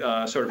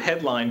high sort of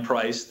headline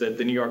price that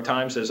the New York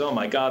Times says, oh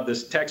my God,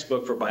 this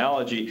textbook for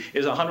biology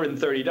is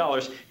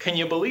 $130. Can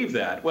you believe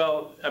that?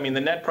 Well, I mean,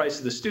 the net price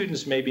of the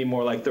students may be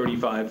more like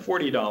 $35,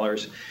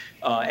 $40,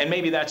 and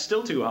maybe that's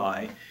still too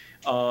high.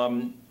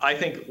 I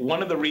think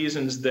one of the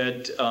reasons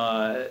that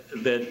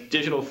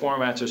digital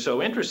formats are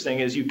so interesting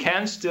is you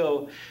can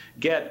still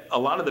get a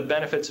lot of the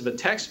benefits of a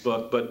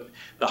textbook, but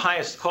the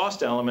highest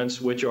cost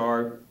elements, which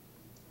are,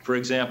 for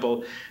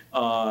example,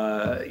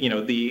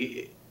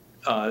 the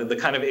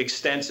kind of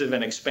extensive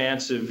and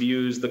expansive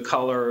views, the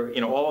color,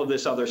 all of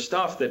this other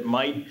stuff that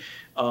might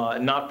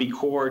not be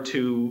core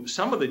to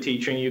some of the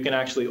teaching, you can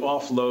actually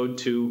offload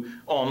to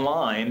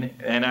online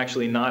and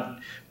actually not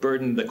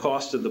burden the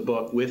cost of the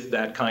book with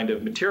that kind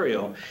of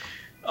material.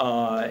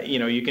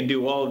 You can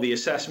do all of the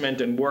assessment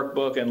and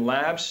workbook and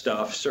lab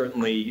stuff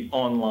certainly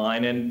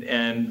online,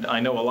 and I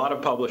know a lot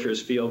of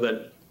publishers feel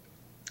that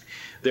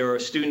there are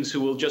students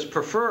who will just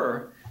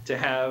prefer to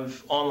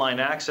have online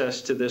access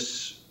to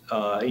this,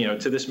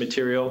 to this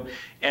material,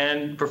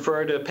 and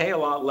prefer to pay a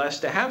lot less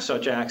to have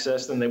such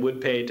access than they would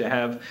pay to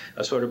have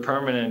a sort of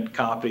permanent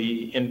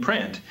copy in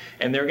print.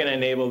 And they're going to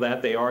enable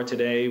that. They are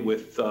today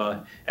with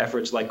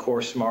efforts like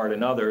CourseSmart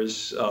and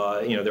others.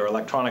 There are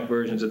electronic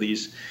versions of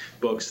these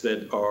books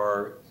that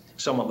are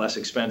somewhat less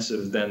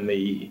expensive than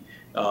the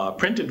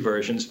printed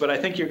versions. But I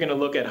think you're going to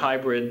look at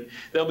hybrid.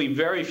 There'll be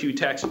very few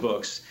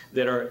textbooks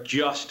that are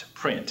just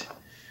print.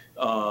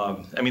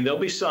 I mean, there'll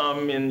be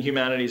some in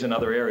humanities and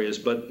other areas,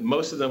 but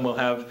most of them will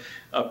have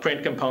a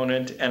print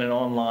component and an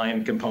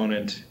online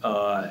component.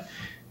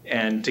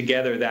 And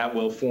together that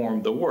will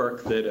form the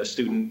work that a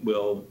student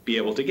will be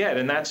able to get.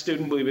 And that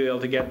student will be able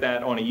to get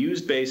that on a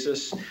used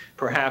basis,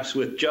 perhaps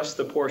with just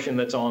the portion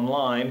that's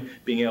online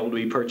being able to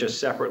be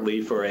purchased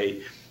separately for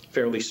a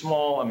fairly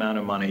small amount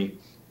of money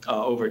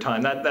over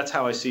time. That's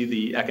how I see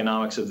the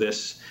economics of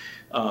this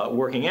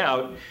working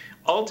out.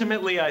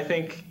 Ultimately, I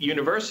think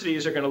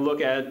universities are going to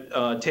look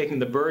at taking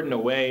the burden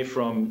away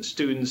from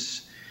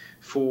students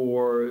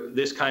for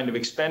this kind of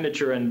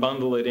expenditure and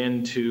bundle it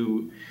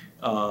into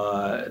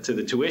to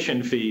the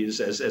tuition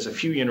fees, as a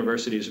few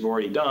universities have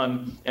already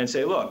done, and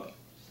say, look,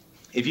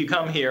 if you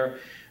come here,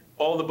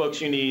 all the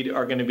books you need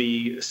are going to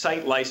be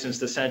site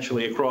licensed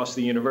essentially across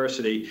the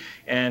university,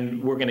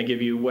 and we're going to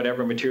give you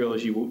whatever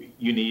materials you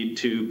need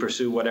to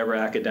pursue whatever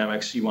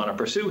academics you want to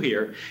pursue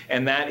here,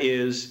 and that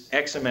is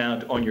X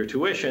amount on your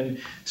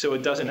tuition, so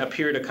it doesn't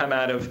appear to come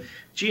out of,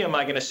 gee, am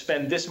I going to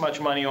spend this much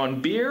money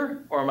on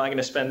beer, or am I going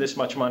to spend this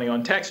much money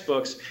on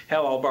textbooks?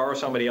 Hell, I'll borrow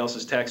somebody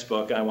else's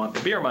textbook. I want the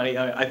beer money.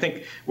 I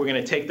think we're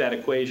going to take that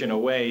equation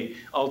away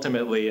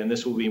ultimately, and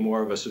this will be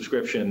more of a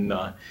subscription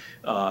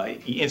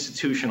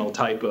institutional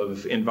type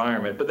of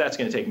environment. But that's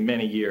going to take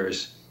many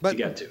years to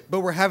get to.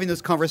 But we're having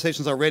those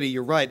conversations already.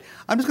 You're right.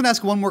 I'm just going to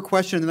ask one more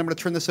question, and then I'm going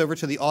to turn this over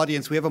to the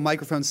audience. We have a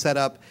microphone set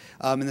up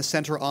in the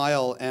center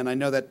aisle, and I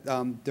know that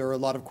there are a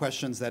lot of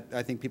questions that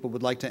I think people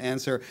would like to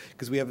answer,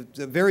 because we have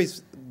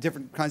various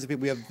different kinds of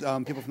people. We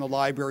have people from the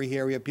library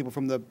here. We have people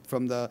from the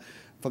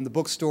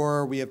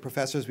bookstore. We have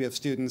professors. We have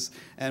students,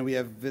 and we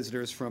have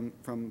visitors from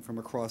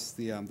across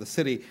the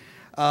city.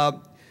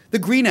 The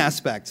green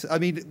aspect. I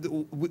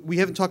mean, we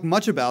haven't talked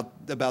much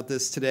about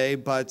this today,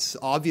 but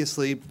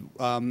obviously,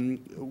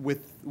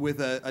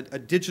 with a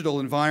digital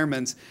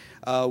environment,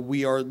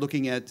 we are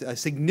looking at a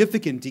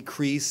significant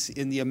decrease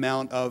in the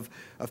amount of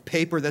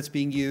paper that's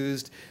being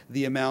used,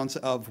 the amount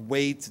of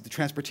weight, the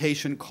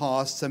transportation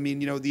costs. I mean,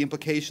 you know, the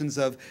implications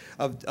of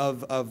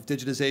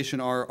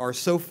digitization are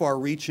so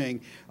far-reaching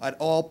at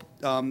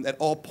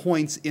all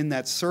points in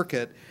that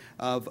circuit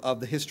of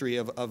the history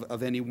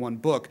of any one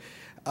book.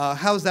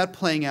 How's that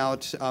playing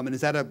out, and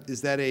is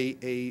that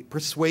a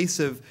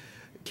persuasive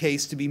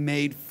case to be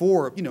made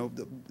for, you know,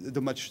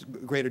 the much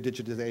greater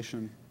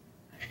digitization?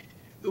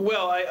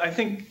 Well, I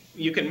think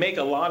you can make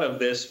a lot of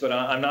this, but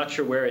I'm not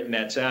sure where it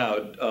nets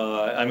out.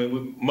 I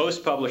mean,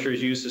 most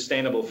publishers use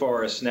sustainable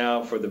forests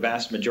now for the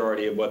vast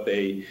majority of what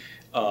they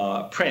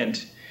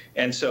print.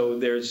 And so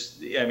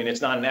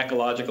it's not an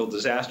ecological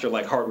disaster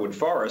like hardwood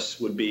forests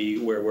would be,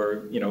 where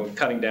we're, you know,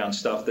 cutting down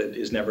stuff that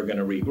is never going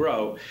to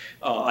regrow.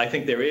 I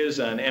think there is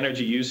an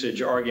energy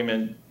usage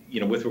argument,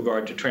 you know, with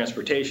regard to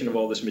transportation of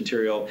all this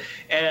material,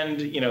 and,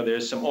 you know,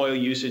 there's some oil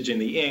usage in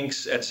the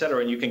inks, et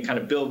cetera, and you can kind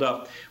of build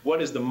up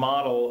what is the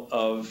model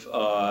of,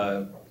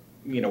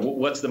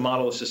 what's the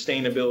model of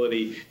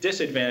sustainability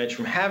disadvantage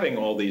from having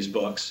all these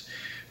books.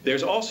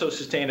 There's also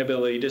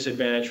sustainability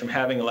disadvantage from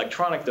having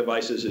electronic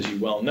devices, as you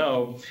well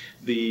know.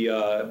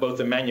 Both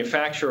the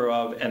manufacture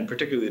of and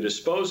particularly the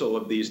disposal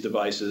of these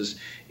devices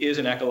is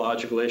an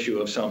ecological issue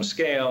of some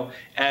scale,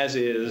 as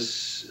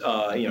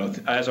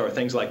are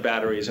things like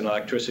batteries and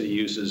electricity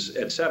uses,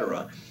 et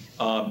cetera.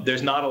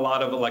 There's not a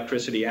lot of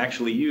electricity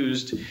actually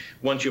used.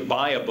 Once you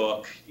buy a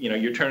book, you know,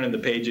 you're turning the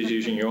pages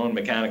using your own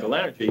mechanical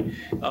energy.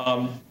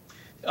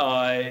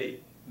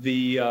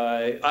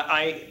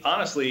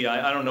 Honestly,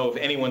 I don't know if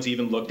anyone's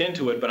even looked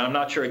into it, but I'm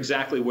not sure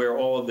exactly where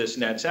all of this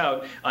nets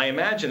out. I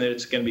imagine that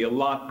it's going to be a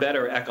lot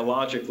better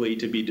ecologically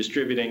to be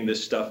distributing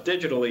this stuff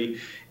digitally,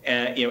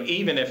 and, you know,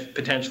 even if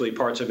potentially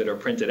parts of it are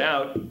printed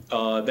out,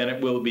 than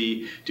it will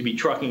be to be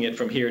trucking it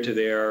from here to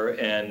there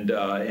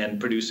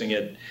and producing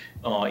it,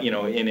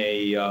 in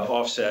a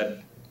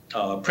offset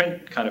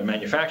print kind of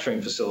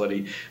manufacturing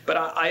facility. But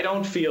I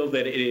don't feel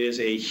that it is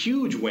a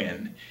huge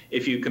win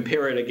if you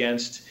compare it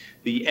against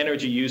the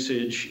energy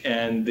usage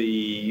and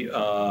the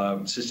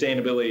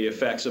sustainability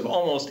effects of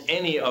almost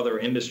any other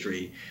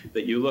industry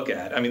that you look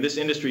at. I mean, this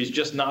industry is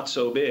just not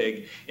so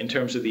big in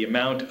terms of the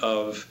amount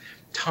of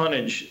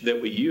tonnage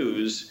that we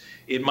use.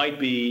 It might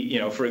be, you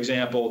know, for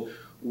example,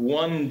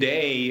 1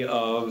 day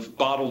of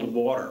bottled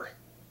water.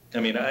 I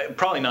mean,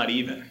 probably not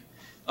even.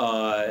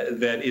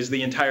 That is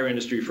the entire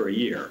industry for a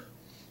year.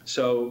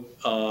 So,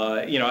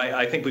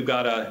 I think we've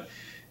got to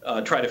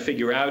try to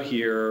figure out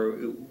here,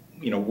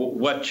 you know,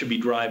 what should be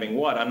driving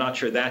what. I'm not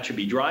sure that should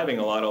be driving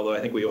a lot, although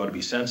I think we ought to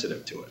be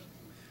sensitive to it.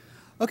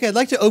 Okay, I'd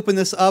like to open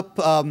this up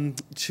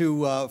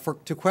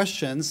to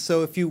questions.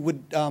 So if you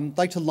would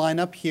like to line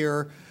up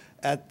here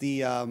at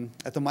the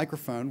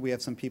microphone, we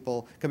have some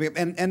people coming up,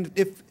 and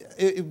if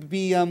it would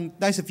be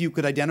nice if you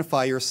could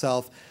identify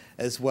yourself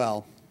as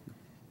well.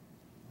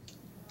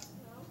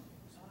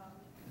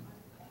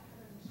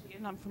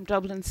 I'm from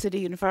Dublin City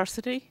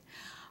University.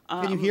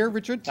 Can you hear,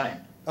 Richard?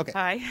 Hi. Okay.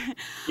 Hi.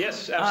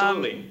 Yes,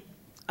 absolutely.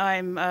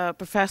 I'm a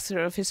professor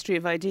of history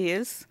of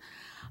ideas.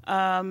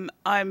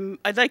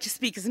 I'd like to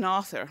speak as an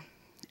author.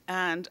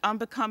 and I'm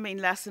becoming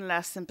less and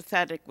less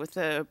sympathetic with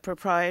the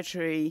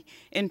proprietary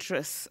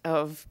interests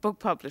of book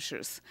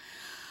publishers.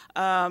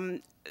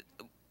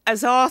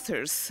 As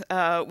authors,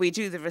 we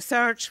do the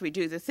research, we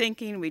do the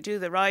thinking, we do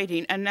the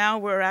writing, and now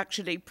we're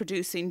actually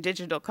producing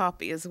digital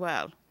copy as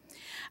well.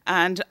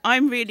 And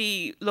I'm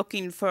really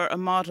looking for a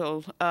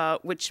model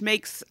which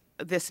makes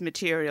this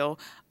material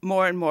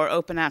more and more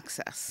open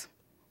access.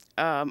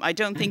 I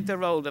don't think the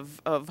role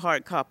of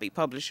hard copy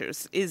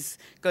publishers is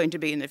going to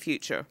be in the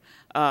future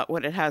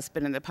what it has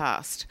been in the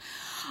past.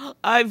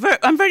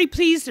 I'm very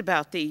pleased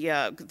about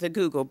the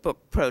Google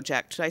Book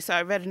project.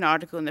 I read an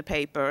article in the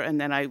paper, and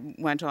then I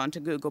went on to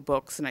Google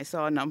Books, and I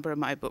saw a number of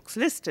my books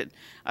listed.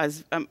 I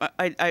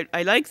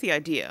like the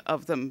idea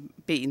of them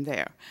being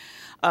there.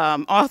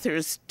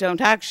 Authors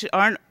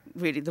aren't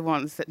really the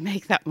ones that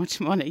make that much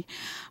money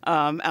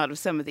out of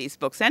some of these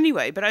books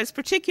anyway. But I was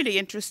particularly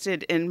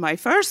interested in my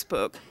first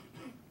book,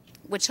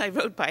 which I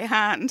wrote by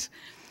hand,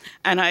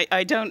 and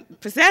I don't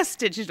possess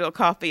digital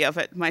copy of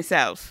it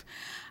myself.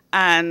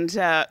 And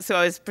so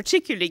I was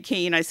particularly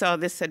keen. I saw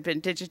this had been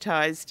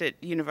digitized at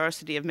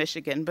University of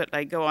Michigan, but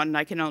I go on,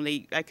 I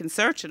can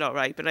search it all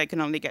right, but I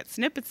can only get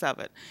snippets of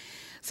it.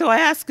 So I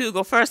asked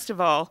Google, first of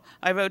all,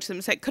 I wrote to them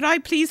and said, could I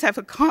please have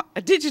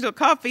a digital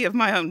copy of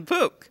my own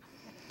book?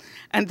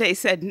 And they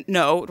said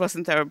no, it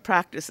wasn't their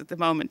practice at the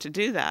moment to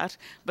do that,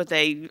 but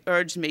they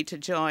urged me to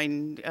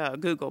join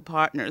Google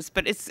Partners.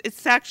 But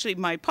it's actually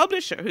my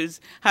publisher who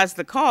has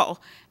the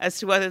call as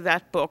to whether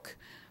that book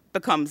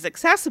becomes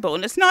accessible.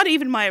 And it's not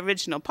even my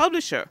original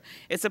publisher.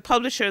 It's a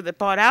publisher that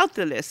bought out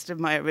the list of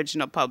my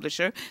original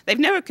publisher. They've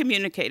never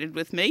communicated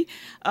with me.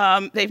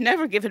 They've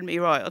never given me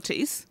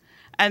royalties.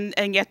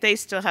 And yet they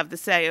still have the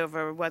say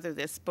over whether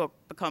this book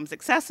becomes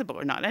accessible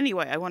or not.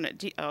 Anyway, I want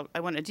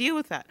to deal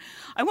with that.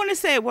 I want to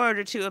say a word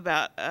or two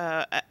about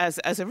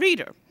as a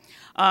reader.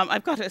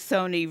 I've got a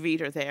Sony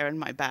reader there in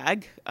my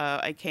bag.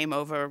 I came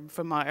over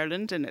from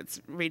Ireland, and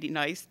it's really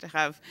nice to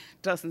have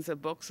dozens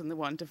of books on the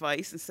one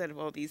device instead of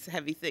all these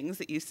heavy things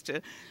that used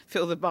to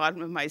fill the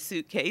bottom of my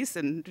suitcase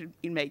and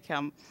make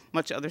how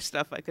much other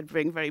stuff I could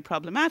bring very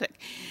problematic.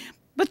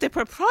 But the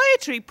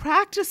proprietary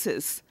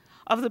practices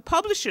of the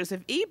publishers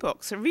of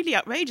ebooks are really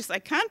outrageous. I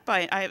can't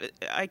buy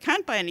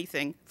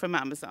anything from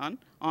Amazon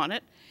on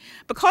it.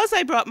 Because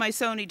I brought my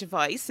Sony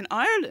device in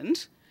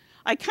Ireland,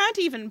 I can't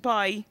even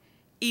buy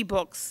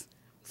ebooks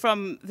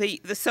from the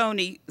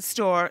Sony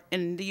store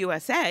in the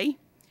USA,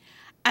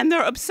 and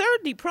they're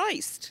absurdly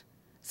priced.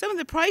 Some of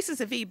the prices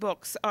of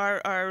ebooks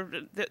are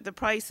the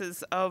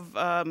prices of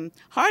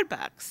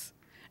hardbacks,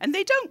 and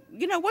they don't.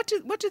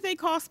 What do they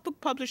cost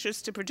book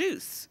publishers to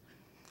produce?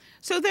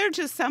 So they're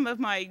just some of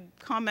my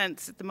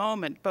comments at the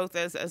moment, both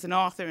as an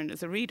author and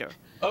as a reader.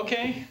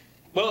 Okay.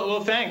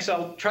 Well, thanks.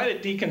 I'll try to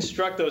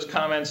deconstruct those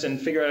comments and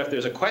figure out if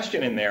there's a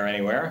question in there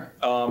anywhere.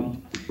 The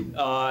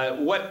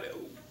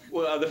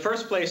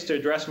first place to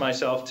address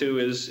myself to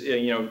is,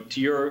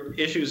 to your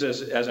issues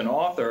as an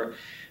author.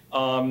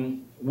 Our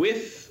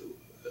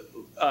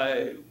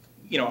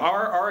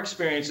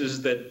experience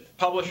is that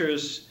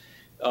publishers'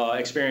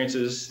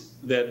 experiences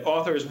that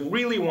authors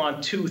really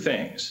want two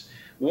things.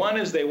 One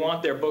is they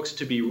want their books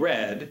to be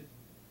read,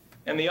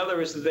 and the other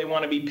is that they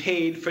want to be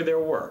paid for their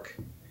work.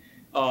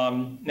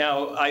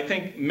 Now, I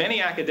think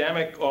many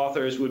academic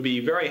authors would be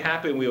very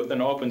happy with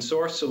an open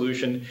source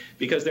solution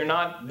because they're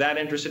not that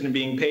interested in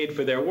being paid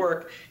for their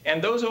work,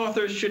 and those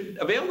authors should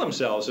avail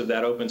themselves of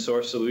that open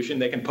source solution.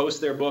 They can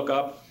post their book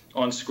up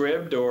on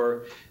Scribd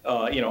or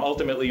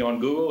ultimately on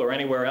Google or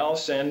anywhere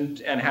else and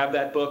have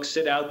that book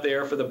sit out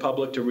there for the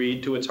public to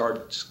read to its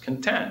heart's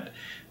content.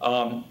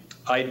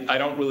 I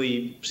don't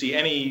really see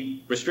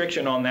any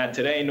restriction on that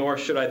today, nor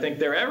should I think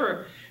there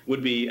ever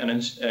would be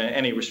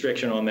any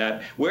restriction on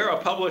that. Where a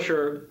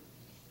publisher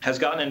has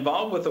gotten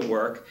involved with the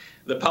work,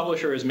 the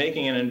publisher is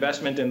making an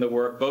investment in the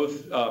work,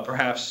 both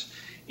perhaps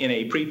in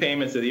a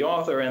prepayment to the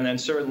author and then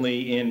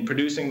certainly in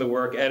producing the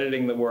work,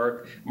 editing the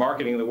work,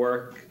 marketing the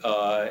work,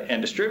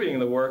 and distributing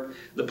the work.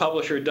 The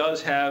publisher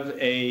does have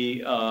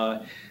a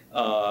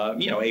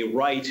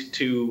right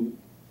to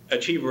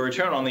achieve a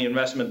return on the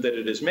investment that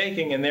it is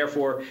making, and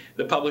therefore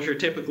the publisher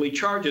typically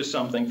charges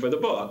something for the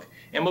book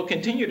and will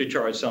continue to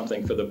charge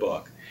something for the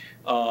book.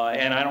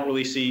 And I don't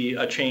really see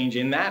a change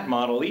in that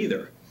model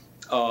either,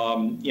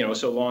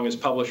 so long as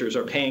publishers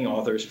are paying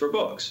authors for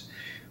books.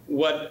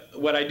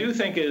 What I do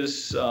think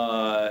is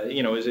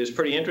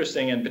pretty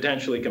interesting and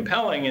potentially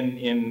compelling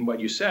in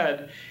what you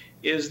said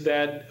is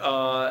that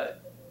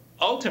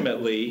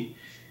ultimately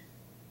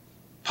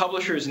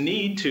publishers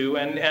need to,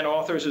 and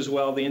authors as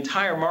well, the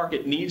entire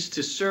market needs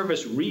to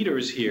service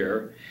readers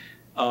here,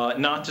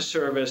 not to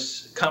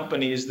service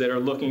companies that are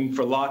looking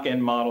for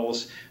lock-in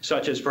models,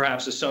 such as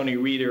perhaps a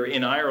Sony reader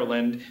in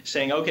Ireland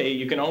saying, okay,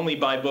 you can only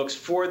buy books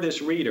for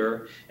this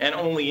reader and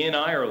only in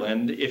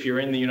Ireland. If you're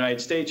in the United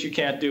States, you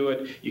can't do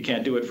it. You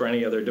can't do it for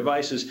any other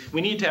devices.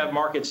 We need to have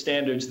market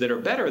standards that are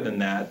better than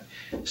that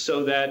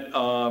so that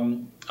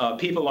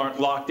people aren't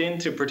locked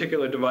into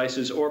particular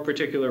devices or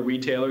particular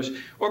retailers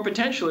or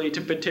potentially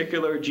to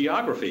particular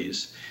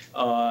geographies.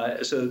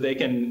 so that they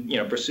can,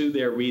 pursue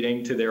their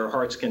reading to their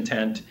heart's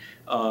content,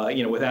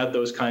 without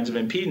those kinds of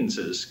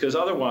impedances. Because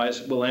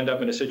otherwise, we'll end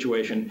up in a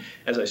situation,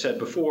 as I said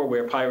before,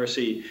 where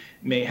piracy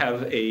may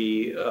have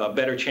a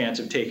better chance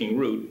of taking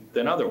root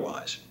than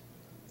otherwise.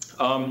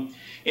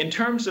 In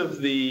terms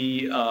of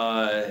the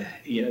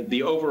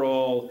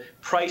overall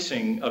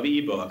pricing of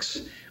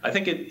ebooks, I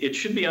think it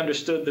should be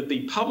understood that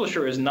the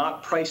publisher is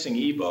not pricing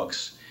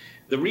ebooks.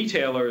 The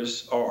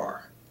retailers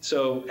are.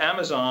 So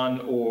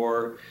Amazon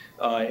or,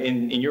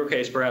 in your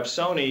case, perhaps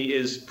Sony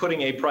is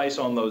putting a price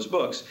on those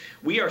books.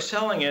 We are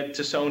selling it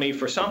to Sony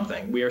for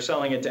something. We are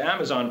selling it to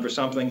Amazon for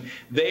something.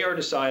 They are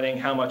deciding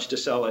how much to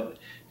sell it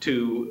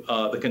to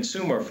the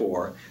consumer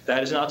for.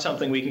 That is not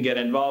something we can get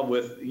involved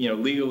with,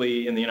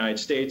 legally in the United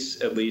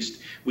States, at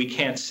least. We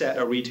can't set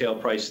a retail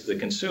price to the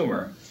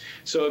consumer.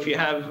 So if you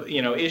have,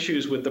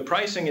 issues with the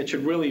pricing, it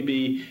should really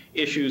be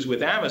issues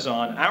with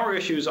Amazon. Our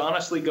issues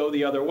honestly go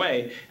the other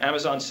way.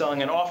 Amazon's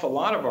selling an awful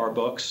lot of our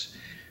books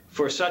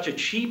for such a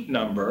cheap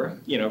number,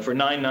 for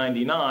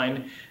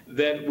 $9.99,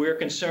 that we're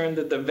concerned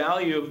that the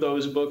value of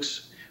those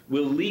books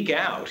will leak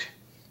out,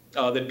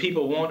 that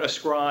people won't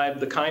ascribe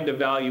the kind of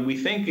value we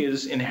think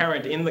is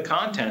inherent in the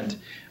content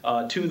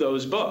to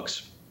those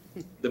books.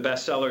 The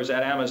bestsellers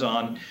at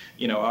Amazon,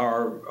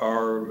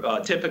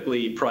 are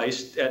typically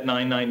priced at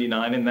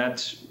 $9.99, and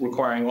that's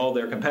requiring all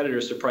their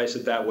competitors to price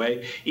it that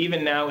way.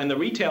 Even now in the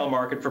retail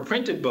market for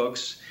printed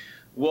books,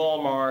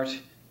 Walmart,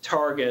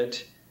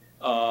 Target,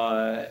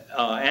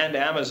 and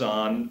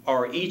Amazon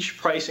are each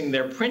pricing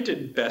their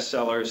printed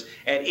bestsellers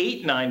at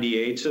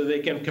 $8.98, so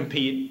they can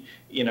compete,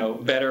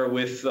 better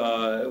with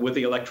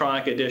the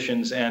electronic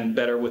editions and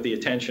better with the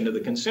attention of the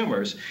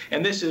consumers.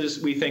 And this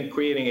is, we think,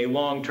 creating a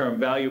long-term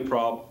value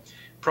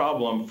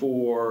problem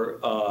for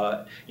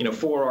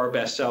for our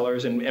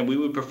bestsellers, and we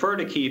would prefer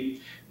to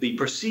keep the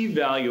perceived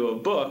value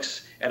of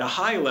books at a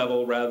high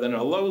level rather than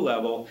a low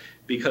level,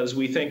 because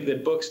we think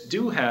that books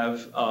do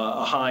have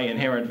a high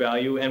inherent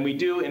value, and we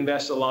do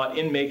invest a lot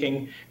in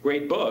making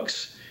great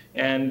books.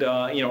 And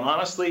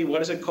honestly, what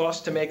does it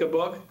cost to make a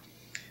book?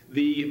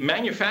 The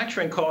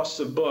manufacturing costs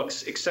of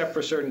books, except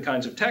for certain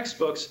kinds of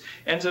textbooks,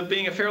 ends up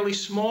being a fairly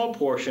small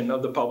portion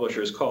of the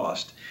publisher's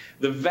cost.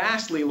 The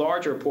vastly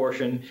larger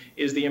portion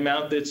is the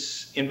amount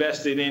that's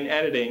invested in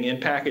editing, in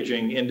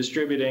packaging, in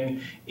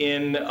distributing,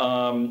 in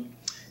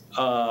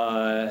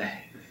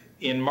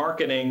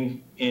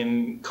marketing,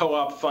 in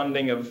co-op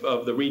funding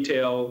of the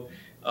retail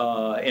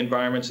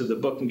environment so the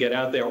book can get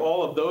out there.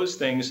 All of those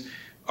things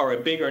are a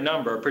bigger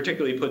number,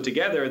 particularly put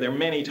together. They're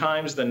many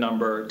times the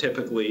number,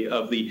 typically,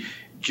 of the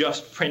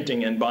just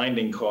printing and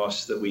binding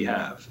costs that we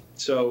have.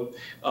 So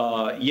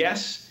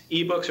yes,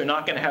 ebooks are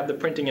not going to have the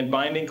printing and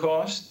binding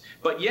costs,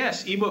 but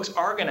yes, ebooks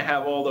are going to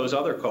have all those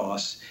other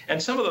costs,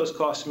 and some of those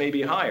costs may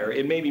be higher.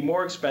 It may be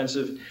more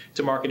expensive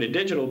to market a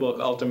digital book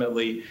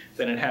ultimately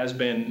than it has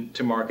been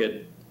to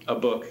market a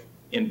book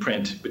in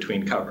print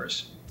between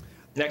covers.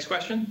 Next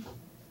question.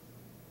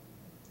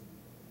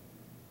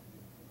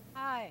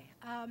 Hi.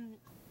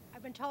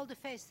 I've been told to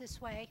face this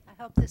way.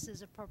 I hope this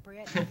is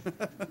appropriate.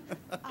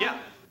 Yeah.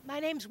 My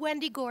name's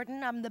Wendy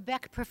Gordon. I'm the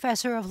Beck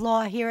Professor of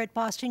Law here at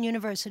Boston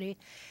University.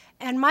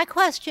 And my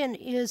question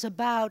is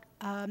about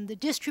the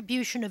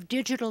distribution of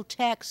digital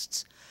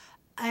texts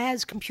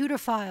as computer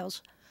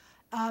files.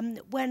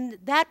 When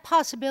that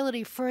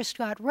possibility first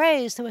got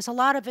raised, there was a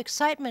lot of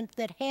excitement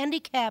that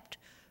handicapped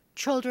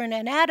children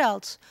and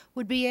adults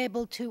would be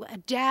able to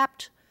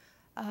adapt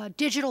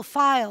digital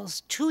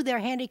files to their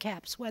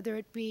handicaps, whether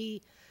it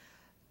be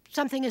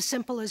something as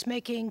simple as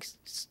making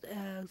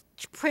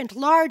print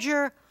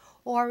larger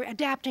or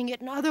adapting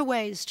it in other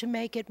ways to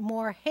make it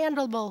more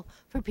handleable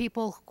for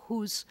people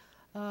whose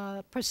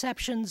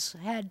perceptions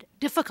had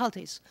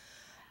difficulties.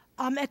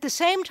 At the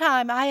same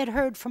time, I had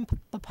heard from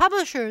the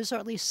publishers, or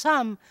at least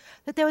some,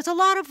 that there was a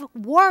lot of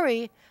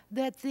worry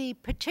that the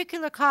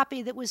particular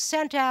copy that was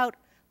sent out,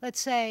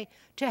 let's say,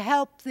 to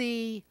help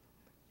the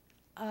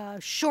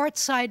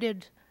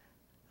short-sighted,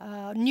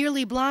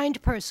 nearly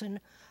blind person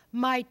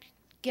might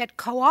get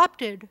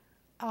co-opted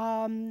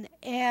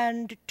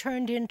and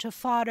turned into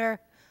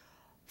fodder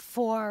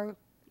for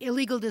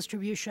illegal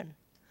distribution.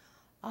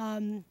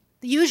 The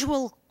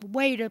usual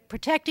way to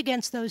protect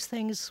against those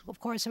things, of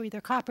course, are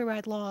either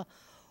copyright law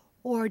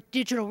or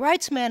digital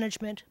rights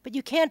management, but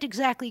you can't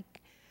exactly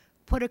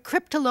put a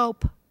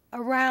cryptolope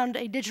around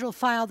a digital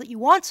file that you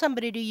want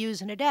somebody to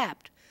use and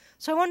adapt.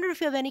 So I wonder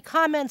if you have any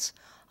comments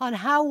on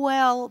how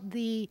well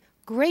the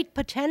great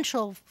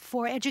potential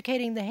for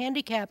educating the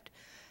handicapped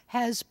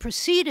has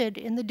proceeded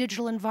in the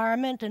digital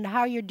environment, and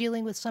how you're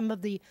dealing with some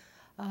of the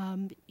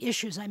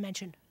issues I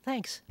mentioned.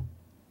 Thanks.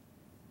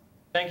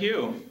 Thank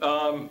you.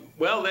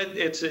 Well,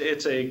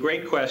 it's a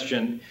great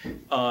question.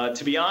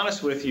 To be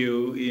honest with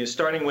you,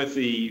 starting with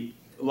the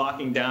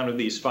locking down of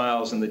these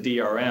files in the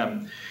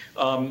DRM,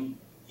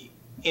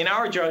 in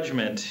our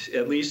judgment,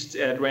 at least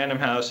at Random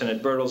House and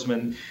at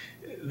Bertelsmann,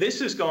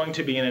 this is going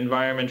to be an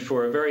environment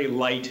for a very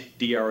light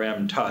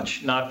DRM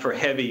touch, not for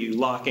heavy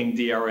locking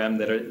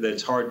DRM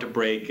that's hard to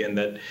break and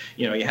that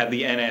you have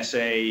the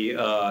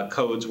NSA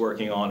codes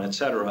working on, et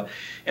cetera.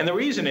 And the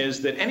reason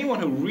is that anyone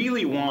who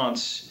really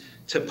wants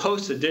to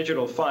post a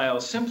digital file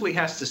simply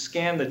has to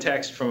scan the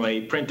text from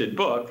a printed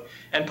book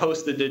and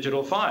post the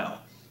digital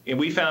file. And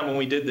we found when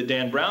we did the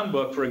Dan Brown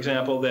book, for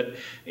example, that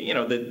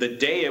the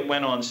day it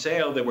went on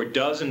sale, there were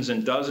dozens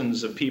and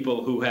dozens of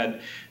people who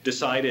had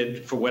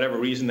decided, for whatever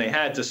reason they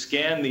had, to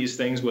scan these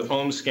things with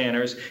home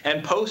scanners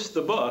and post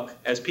the book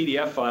as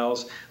PDF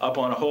files up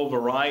on a whole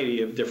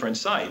variety of different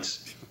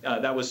sites.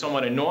 That was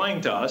somewhat annoying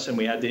to us, and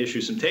we had to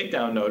issue some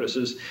takedown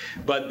notices.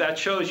 But that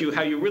shows you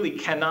how you really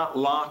cannot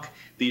lock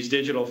these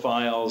digital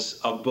files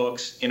of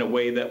books in a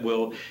way that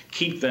will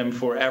keep them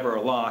forever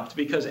locked,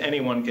 because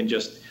anyone can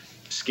just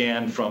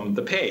scan from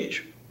the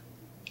page.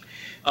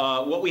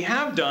 What we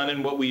have done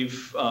and what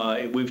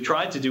we've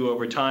tried to do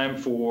over time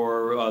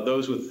for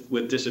those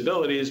with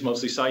disabilities,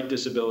 mostly sight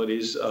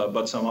disabilities,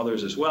 but some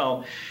others as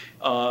well,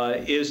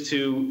 is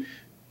to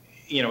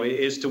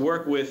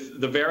work with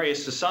the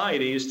various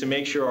societies to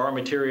make sure our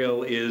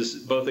material is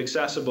both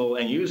accessible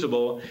and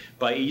usable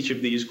by each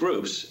of these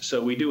groups.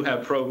 So we do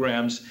have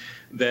programs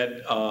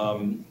that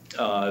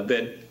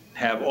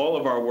have all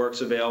of our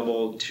works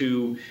available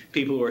to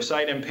people who are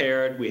sight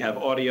impaired. We have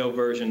audio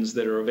versions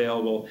that are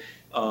available,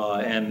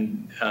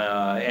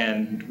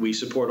 and we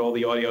support all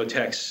the audio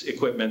text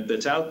equipment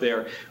that's out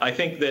there. I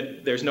think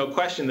that there's no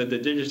question that the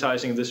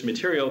digitizing of this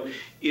material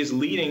is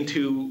leading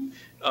to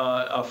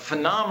a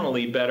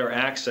phenomenally better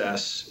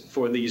access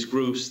for these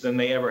groups than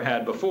they ever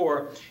had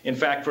before. In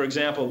fact, for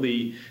example,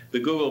 the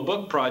Google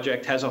Book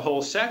Project has a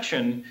whole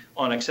section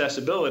on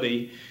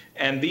accessibility,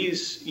 and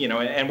these,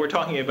 and we're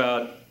talking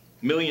about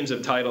millions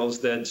of titles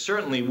that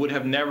certainly would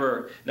have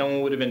no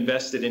one would have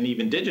invested in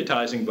even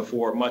digitizing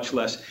before, much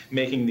less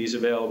making these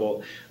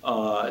available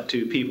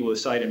to people with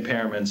sight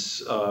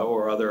impairments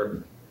or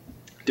other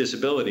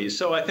disabilities.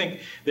 So I think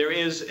there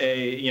is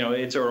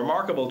it's a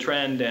remarkable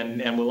trend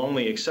and will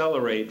only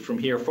accelerate from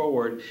here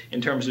forward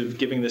in terms of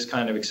giving this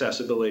kind of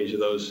accessibility to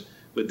those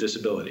with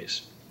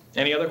disabilities.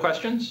 Any other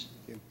questions?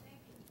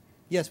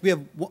 Yes, we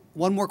have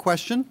one more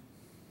question.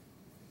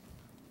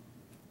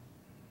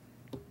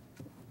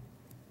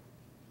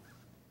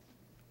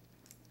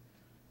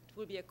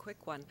 Will be a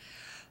quick one.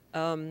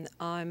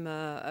 I'm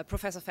a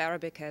professor of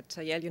Arabic at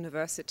Yale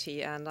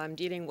University, and I'm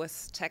dealing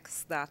with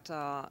texts that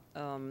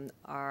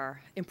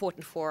are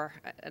important for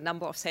a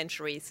number of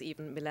centuries,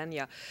 even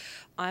millennia.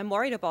 I'm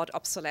worried about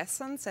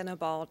obsolescence and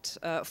about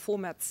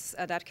formats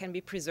that can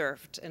be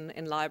preserved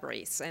in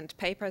libraries. And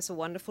paper is a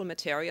wonderful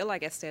material. I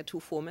guess there are two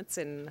formats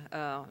in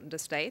the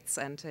States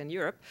and in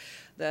Europe,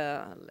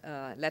 the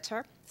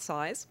letter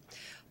size.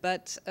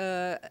 But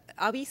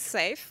are we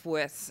safe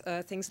with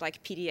things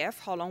like PDF?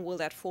 How long will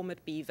that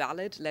format be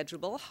valid,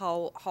 legible?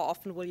 How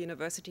often will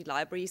university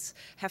libraries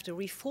have to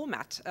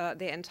reformat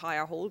their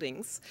entire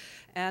holdings?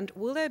 And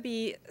will there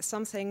be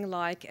something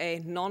like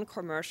a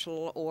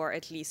non-commercial or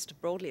at least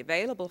broadly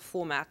available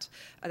format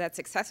that's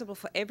accessible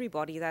for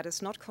everybody, that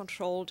is not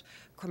controlled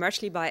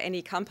commercially by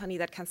any company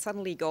that can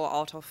suddenly go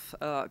out of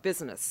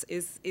business?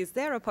 Is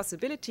there a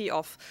possibility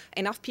of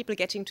enough people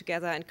getting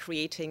together and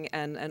creating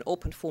an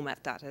open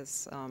format that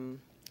is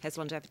has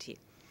longevity?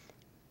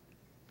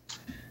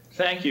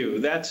 Thank you.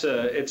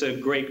 It's a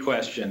great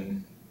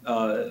question.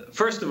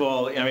 First of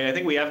all, I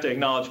think we have to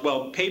acknowledge,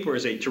 well, paper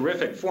is a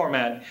terrific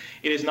format.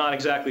 It is not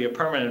exactly a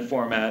permanent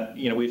format.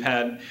 We've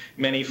had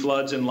many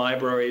floods in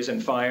libraries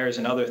and fires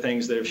and other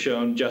things that have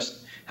shown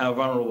just how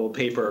vulnerable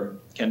paper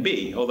can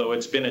be, although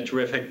it's been a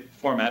terrific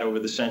format over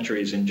the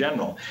centuries in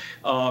general.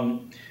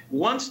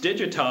 Once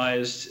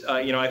digitized,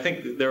 I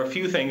think there are a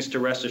few things to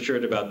rest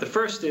assured about. The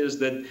first is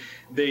that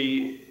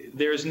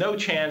there's no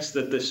chance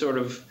that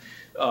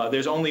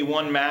there's only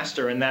one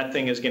master and that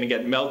thing is going to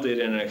get melted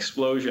in an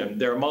explosion.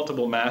 There are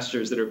multiple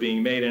masters that are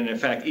being made, and in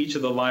fact, each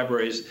of the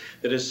libraries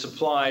that has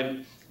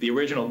supplied the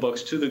original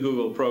books to the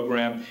Google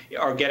program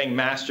are getting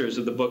masters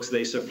of the books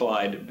they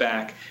supplied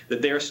back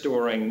that they're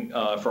storing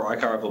for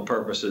archival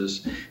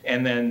purposes.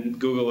 And then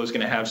Google is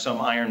going to have some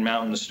Iron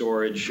Mountain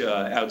storage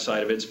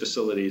outside of its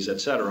facilities,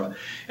 et cetera.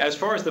 As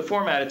far as the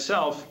format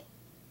itself,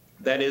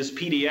 that is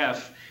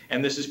PDF,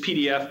 and this is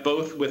PDF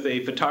both with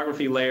a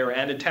photography layer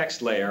and a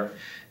text layer.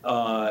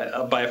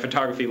 By a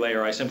photography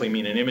layer, I simply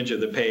mean an image of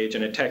the page,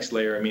 and a text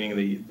layer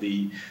meaning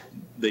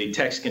the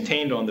text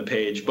contained on the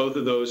page. Both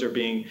of those are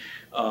being,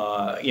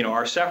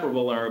 are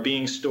separable and are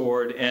being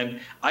stored. And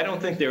I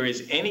don't think there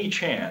is any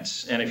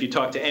chance, and if you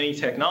talk to any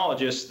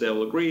technologists,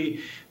 they'll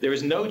agree, there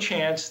is no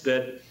chance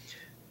that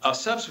a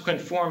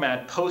subsequent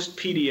format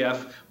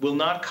post-PDF will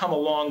not come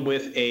along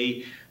with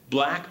a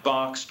black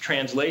box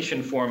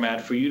translation format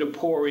for you to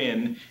pour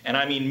in, and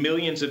I mean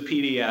millions of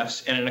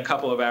PDFs, and in a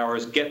couple of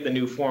hours get the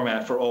new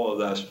format for all of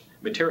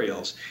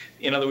materials.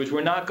 In other words,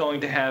 we're not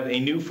going to have a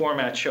new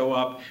format show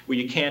up where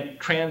you can't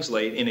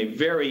translate in a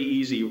very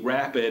easy,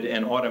 rapid,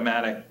 and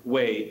automatic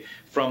way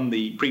from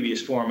the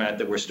previous format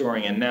that we're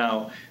storing in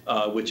now,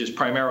 which is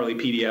primarily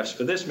PDFs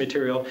for this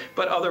material,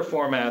 but other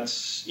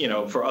formats,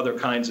 for other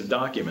kinds of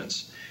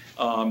documents.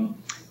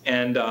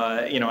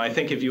 I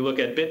think if you look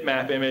at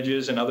bitmap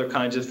images and other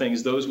kinds of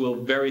things, those will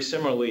very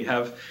similarly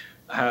have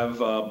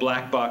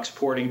black box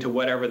porting to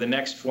whatever the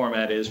next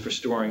format is for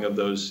storing of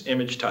those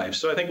image types.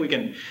 So I think we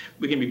can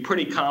be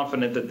pretty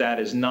confident that that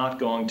is not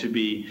going to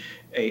be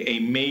a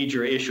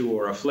major issue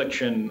or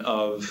affliction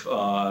of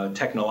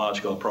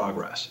technological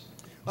progress.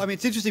 I mean,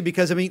 it's interesting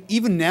because, I mean,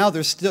 even now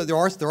there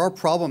are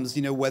problems,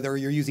 whether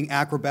you're using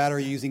Acrobat or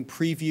you're using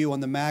Preview on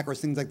the Mac or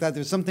things like that.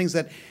 There's some things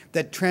that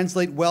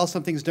translate well,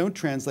 some things don't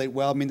translate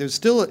well. I mean, it's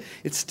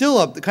still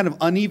a kind of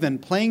uneven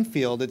playing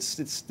field. It's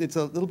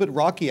a little bit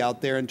rocky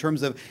out there in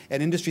terms of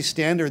an industry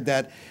standard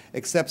that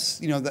accepts,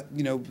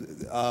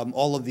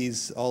 all of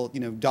these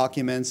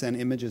documents and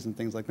images and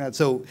things like that.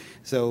 So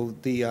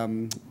the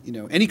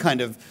any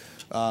kind of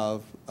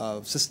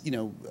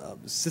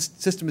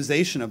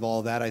systemization of all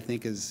of that, I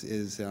think,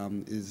 is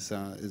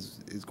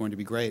going to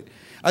be great.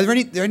 Are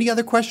there any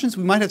other questions?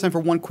 We might have time for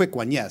one quick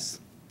one. Yes.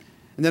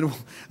 And then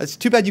it's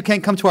too bad you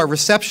can't come to our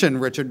reception,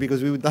 Richard,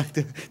 because we would like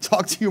to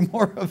talk to you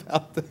more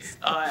about this.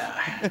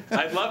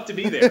 I'd love to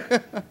be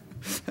there.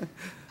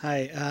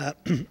 Hi,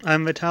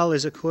 I'm Vitaly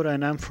Zakura,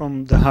 and I'm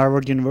from the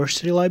Harvard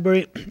University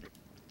Library.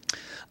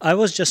 I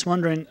was just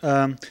wondering,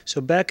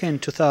 so back in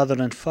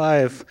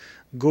 2005,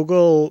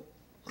 Google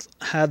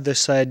had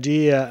this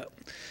idea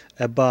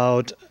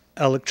about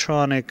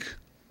electronic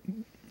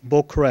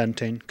book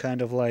renting,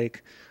 kind of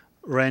like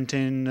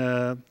renting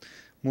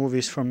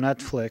movies from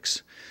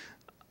Netflix.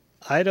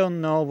 I don't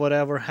know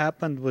whatever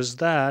happened with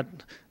that,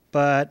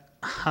 but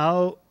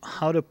how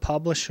do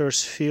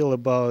publishers feel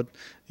about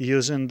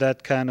using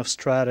that kind of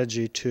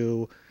strategy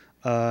to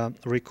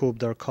recoup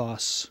their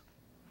costs?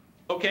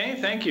 Okay,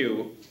 thank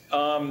you.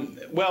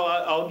 Well,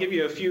 I'll give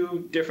you a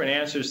few different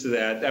answers to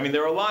that. I mean,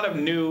 there are a lot of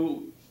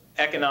new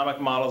economic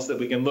models that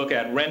we can look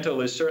at. Rental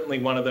is certainly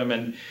one of them,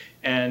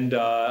 and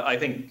I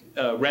think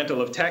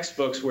rental of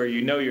textbooks where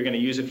you're going to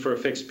use it for a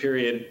fixed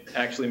period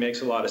actually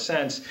makes a lot of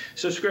sense.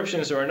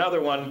 Subscriptions are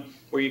another one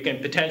where you can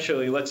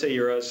potentially, let's say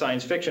you're a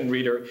science fiction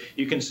reader,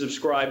 you can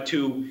subscribe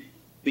to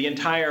the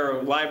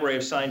entire library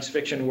of science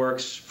fiction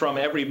works from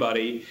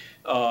everybody,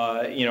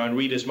 and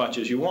read as much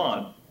as you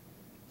want.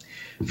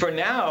 For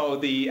now,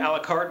 the a la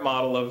carte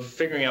model of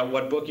figuring out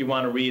what book you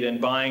want to read and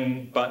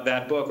buying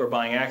that book or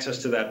buying access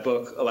to that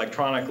book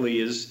electronically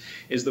is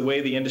the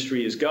way the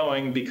industry is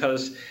going,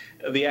 because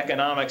the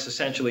economics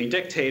essentially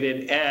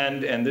dictated,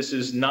 and this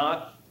is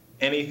not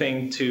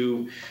anything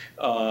to,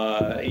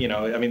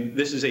 I mean,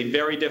 this is a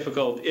very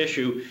difficult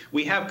issue.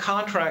 We have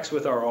contracts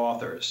with our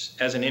authors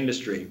as an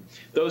industry.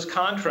 Those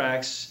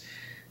contracts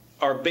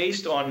are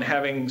based on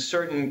having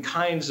certain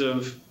kinds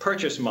of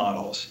purchase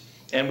models.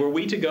 And were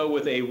we to go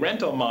with a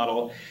rental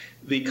model,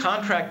 the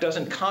contract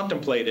doesn't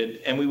contemplate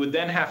it, and we would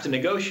then have to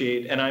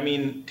negotiate, and I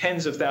mean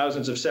tens of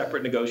thousands of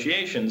separate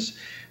negotiations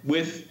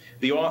with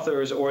the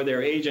authors or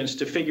their agents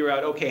to figure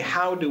out, okay,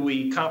 how do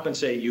we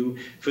compensate you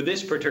for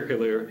this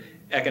particular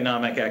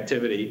economic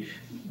activity?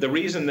 The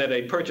reason that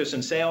a purchase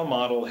and sale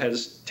model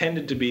has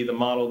tended to be the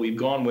model we've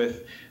gone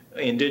with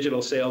in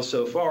digital sales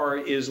so far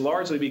is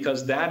largely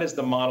because that is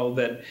the model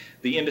that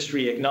the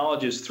industry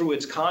acknowledges through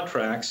its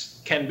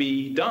contracts can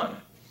be done.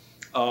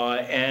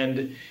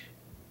 And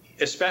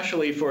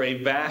especially for a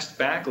vast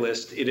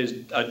backlist, it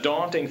is a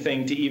daunting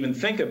thing to even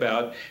think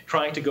about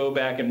trying to go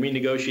back and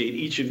renegotiate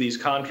each of these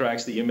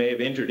contracts that you may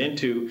have entered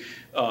into,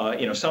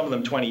 some of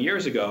them 20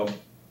 years ago,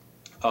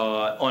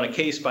 on a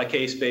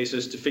case-by-case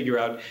basis to figure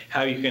out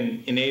how you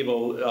can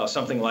enable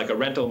something like a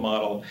rental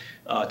model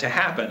to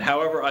happen.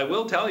 However, I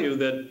will tell you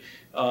that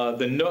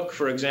the Nook,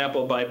 for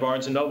example, by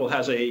Barnes & Noble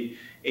has a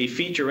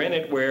feature in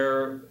it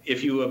where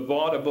if you have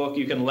bought a book,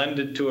 you can lend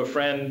it to a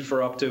friend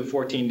for up to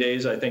 14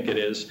 days, I think it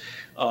is.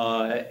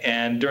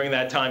 And during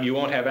that time, you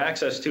won't have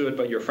access to it,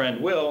 but your friend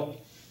will.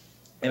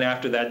 And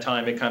after that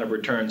time, it kind of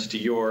returns to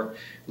your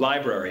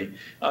library.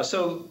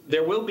 So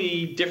there will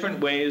be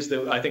different ways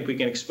that I think we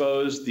can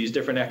expose these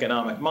different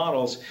economic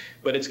models,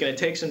 but it's going to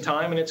take some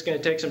time and it's going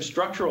to take some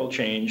structural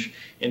change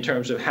in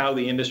terms of how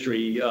the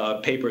industry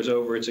papers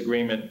over its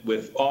agreement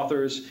with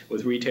authors,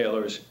 with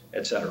retailers,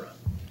 et cetera.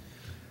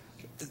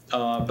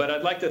 But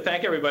I'd like to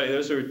thank everybody.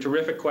 Those are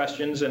terrific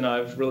questions, and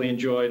I've really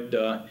enjoyed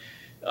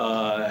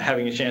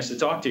having a chance to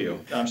talk to you.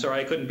 I'm sorry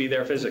I couldn't be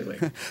there physically.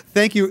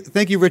 Thank you,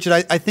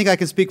 Richard. I think I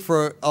can speak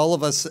for all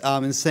of us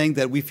in saying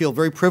that we feel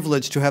very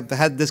privileged to have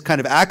had this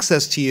kind of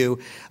access to you,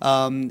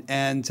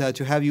 and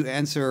to have you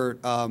answer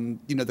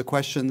the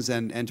questions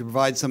and to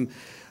provide some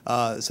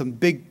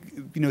big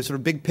sort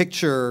of big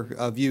picture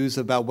views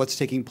about what's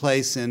taking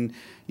place in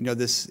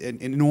this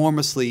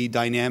enormously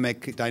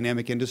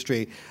dynamic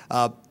industry.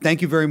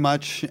 Thank you very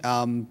much.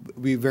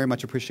 We very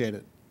much appreciate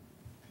it.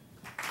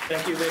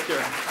 Thank you,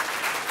 Victor.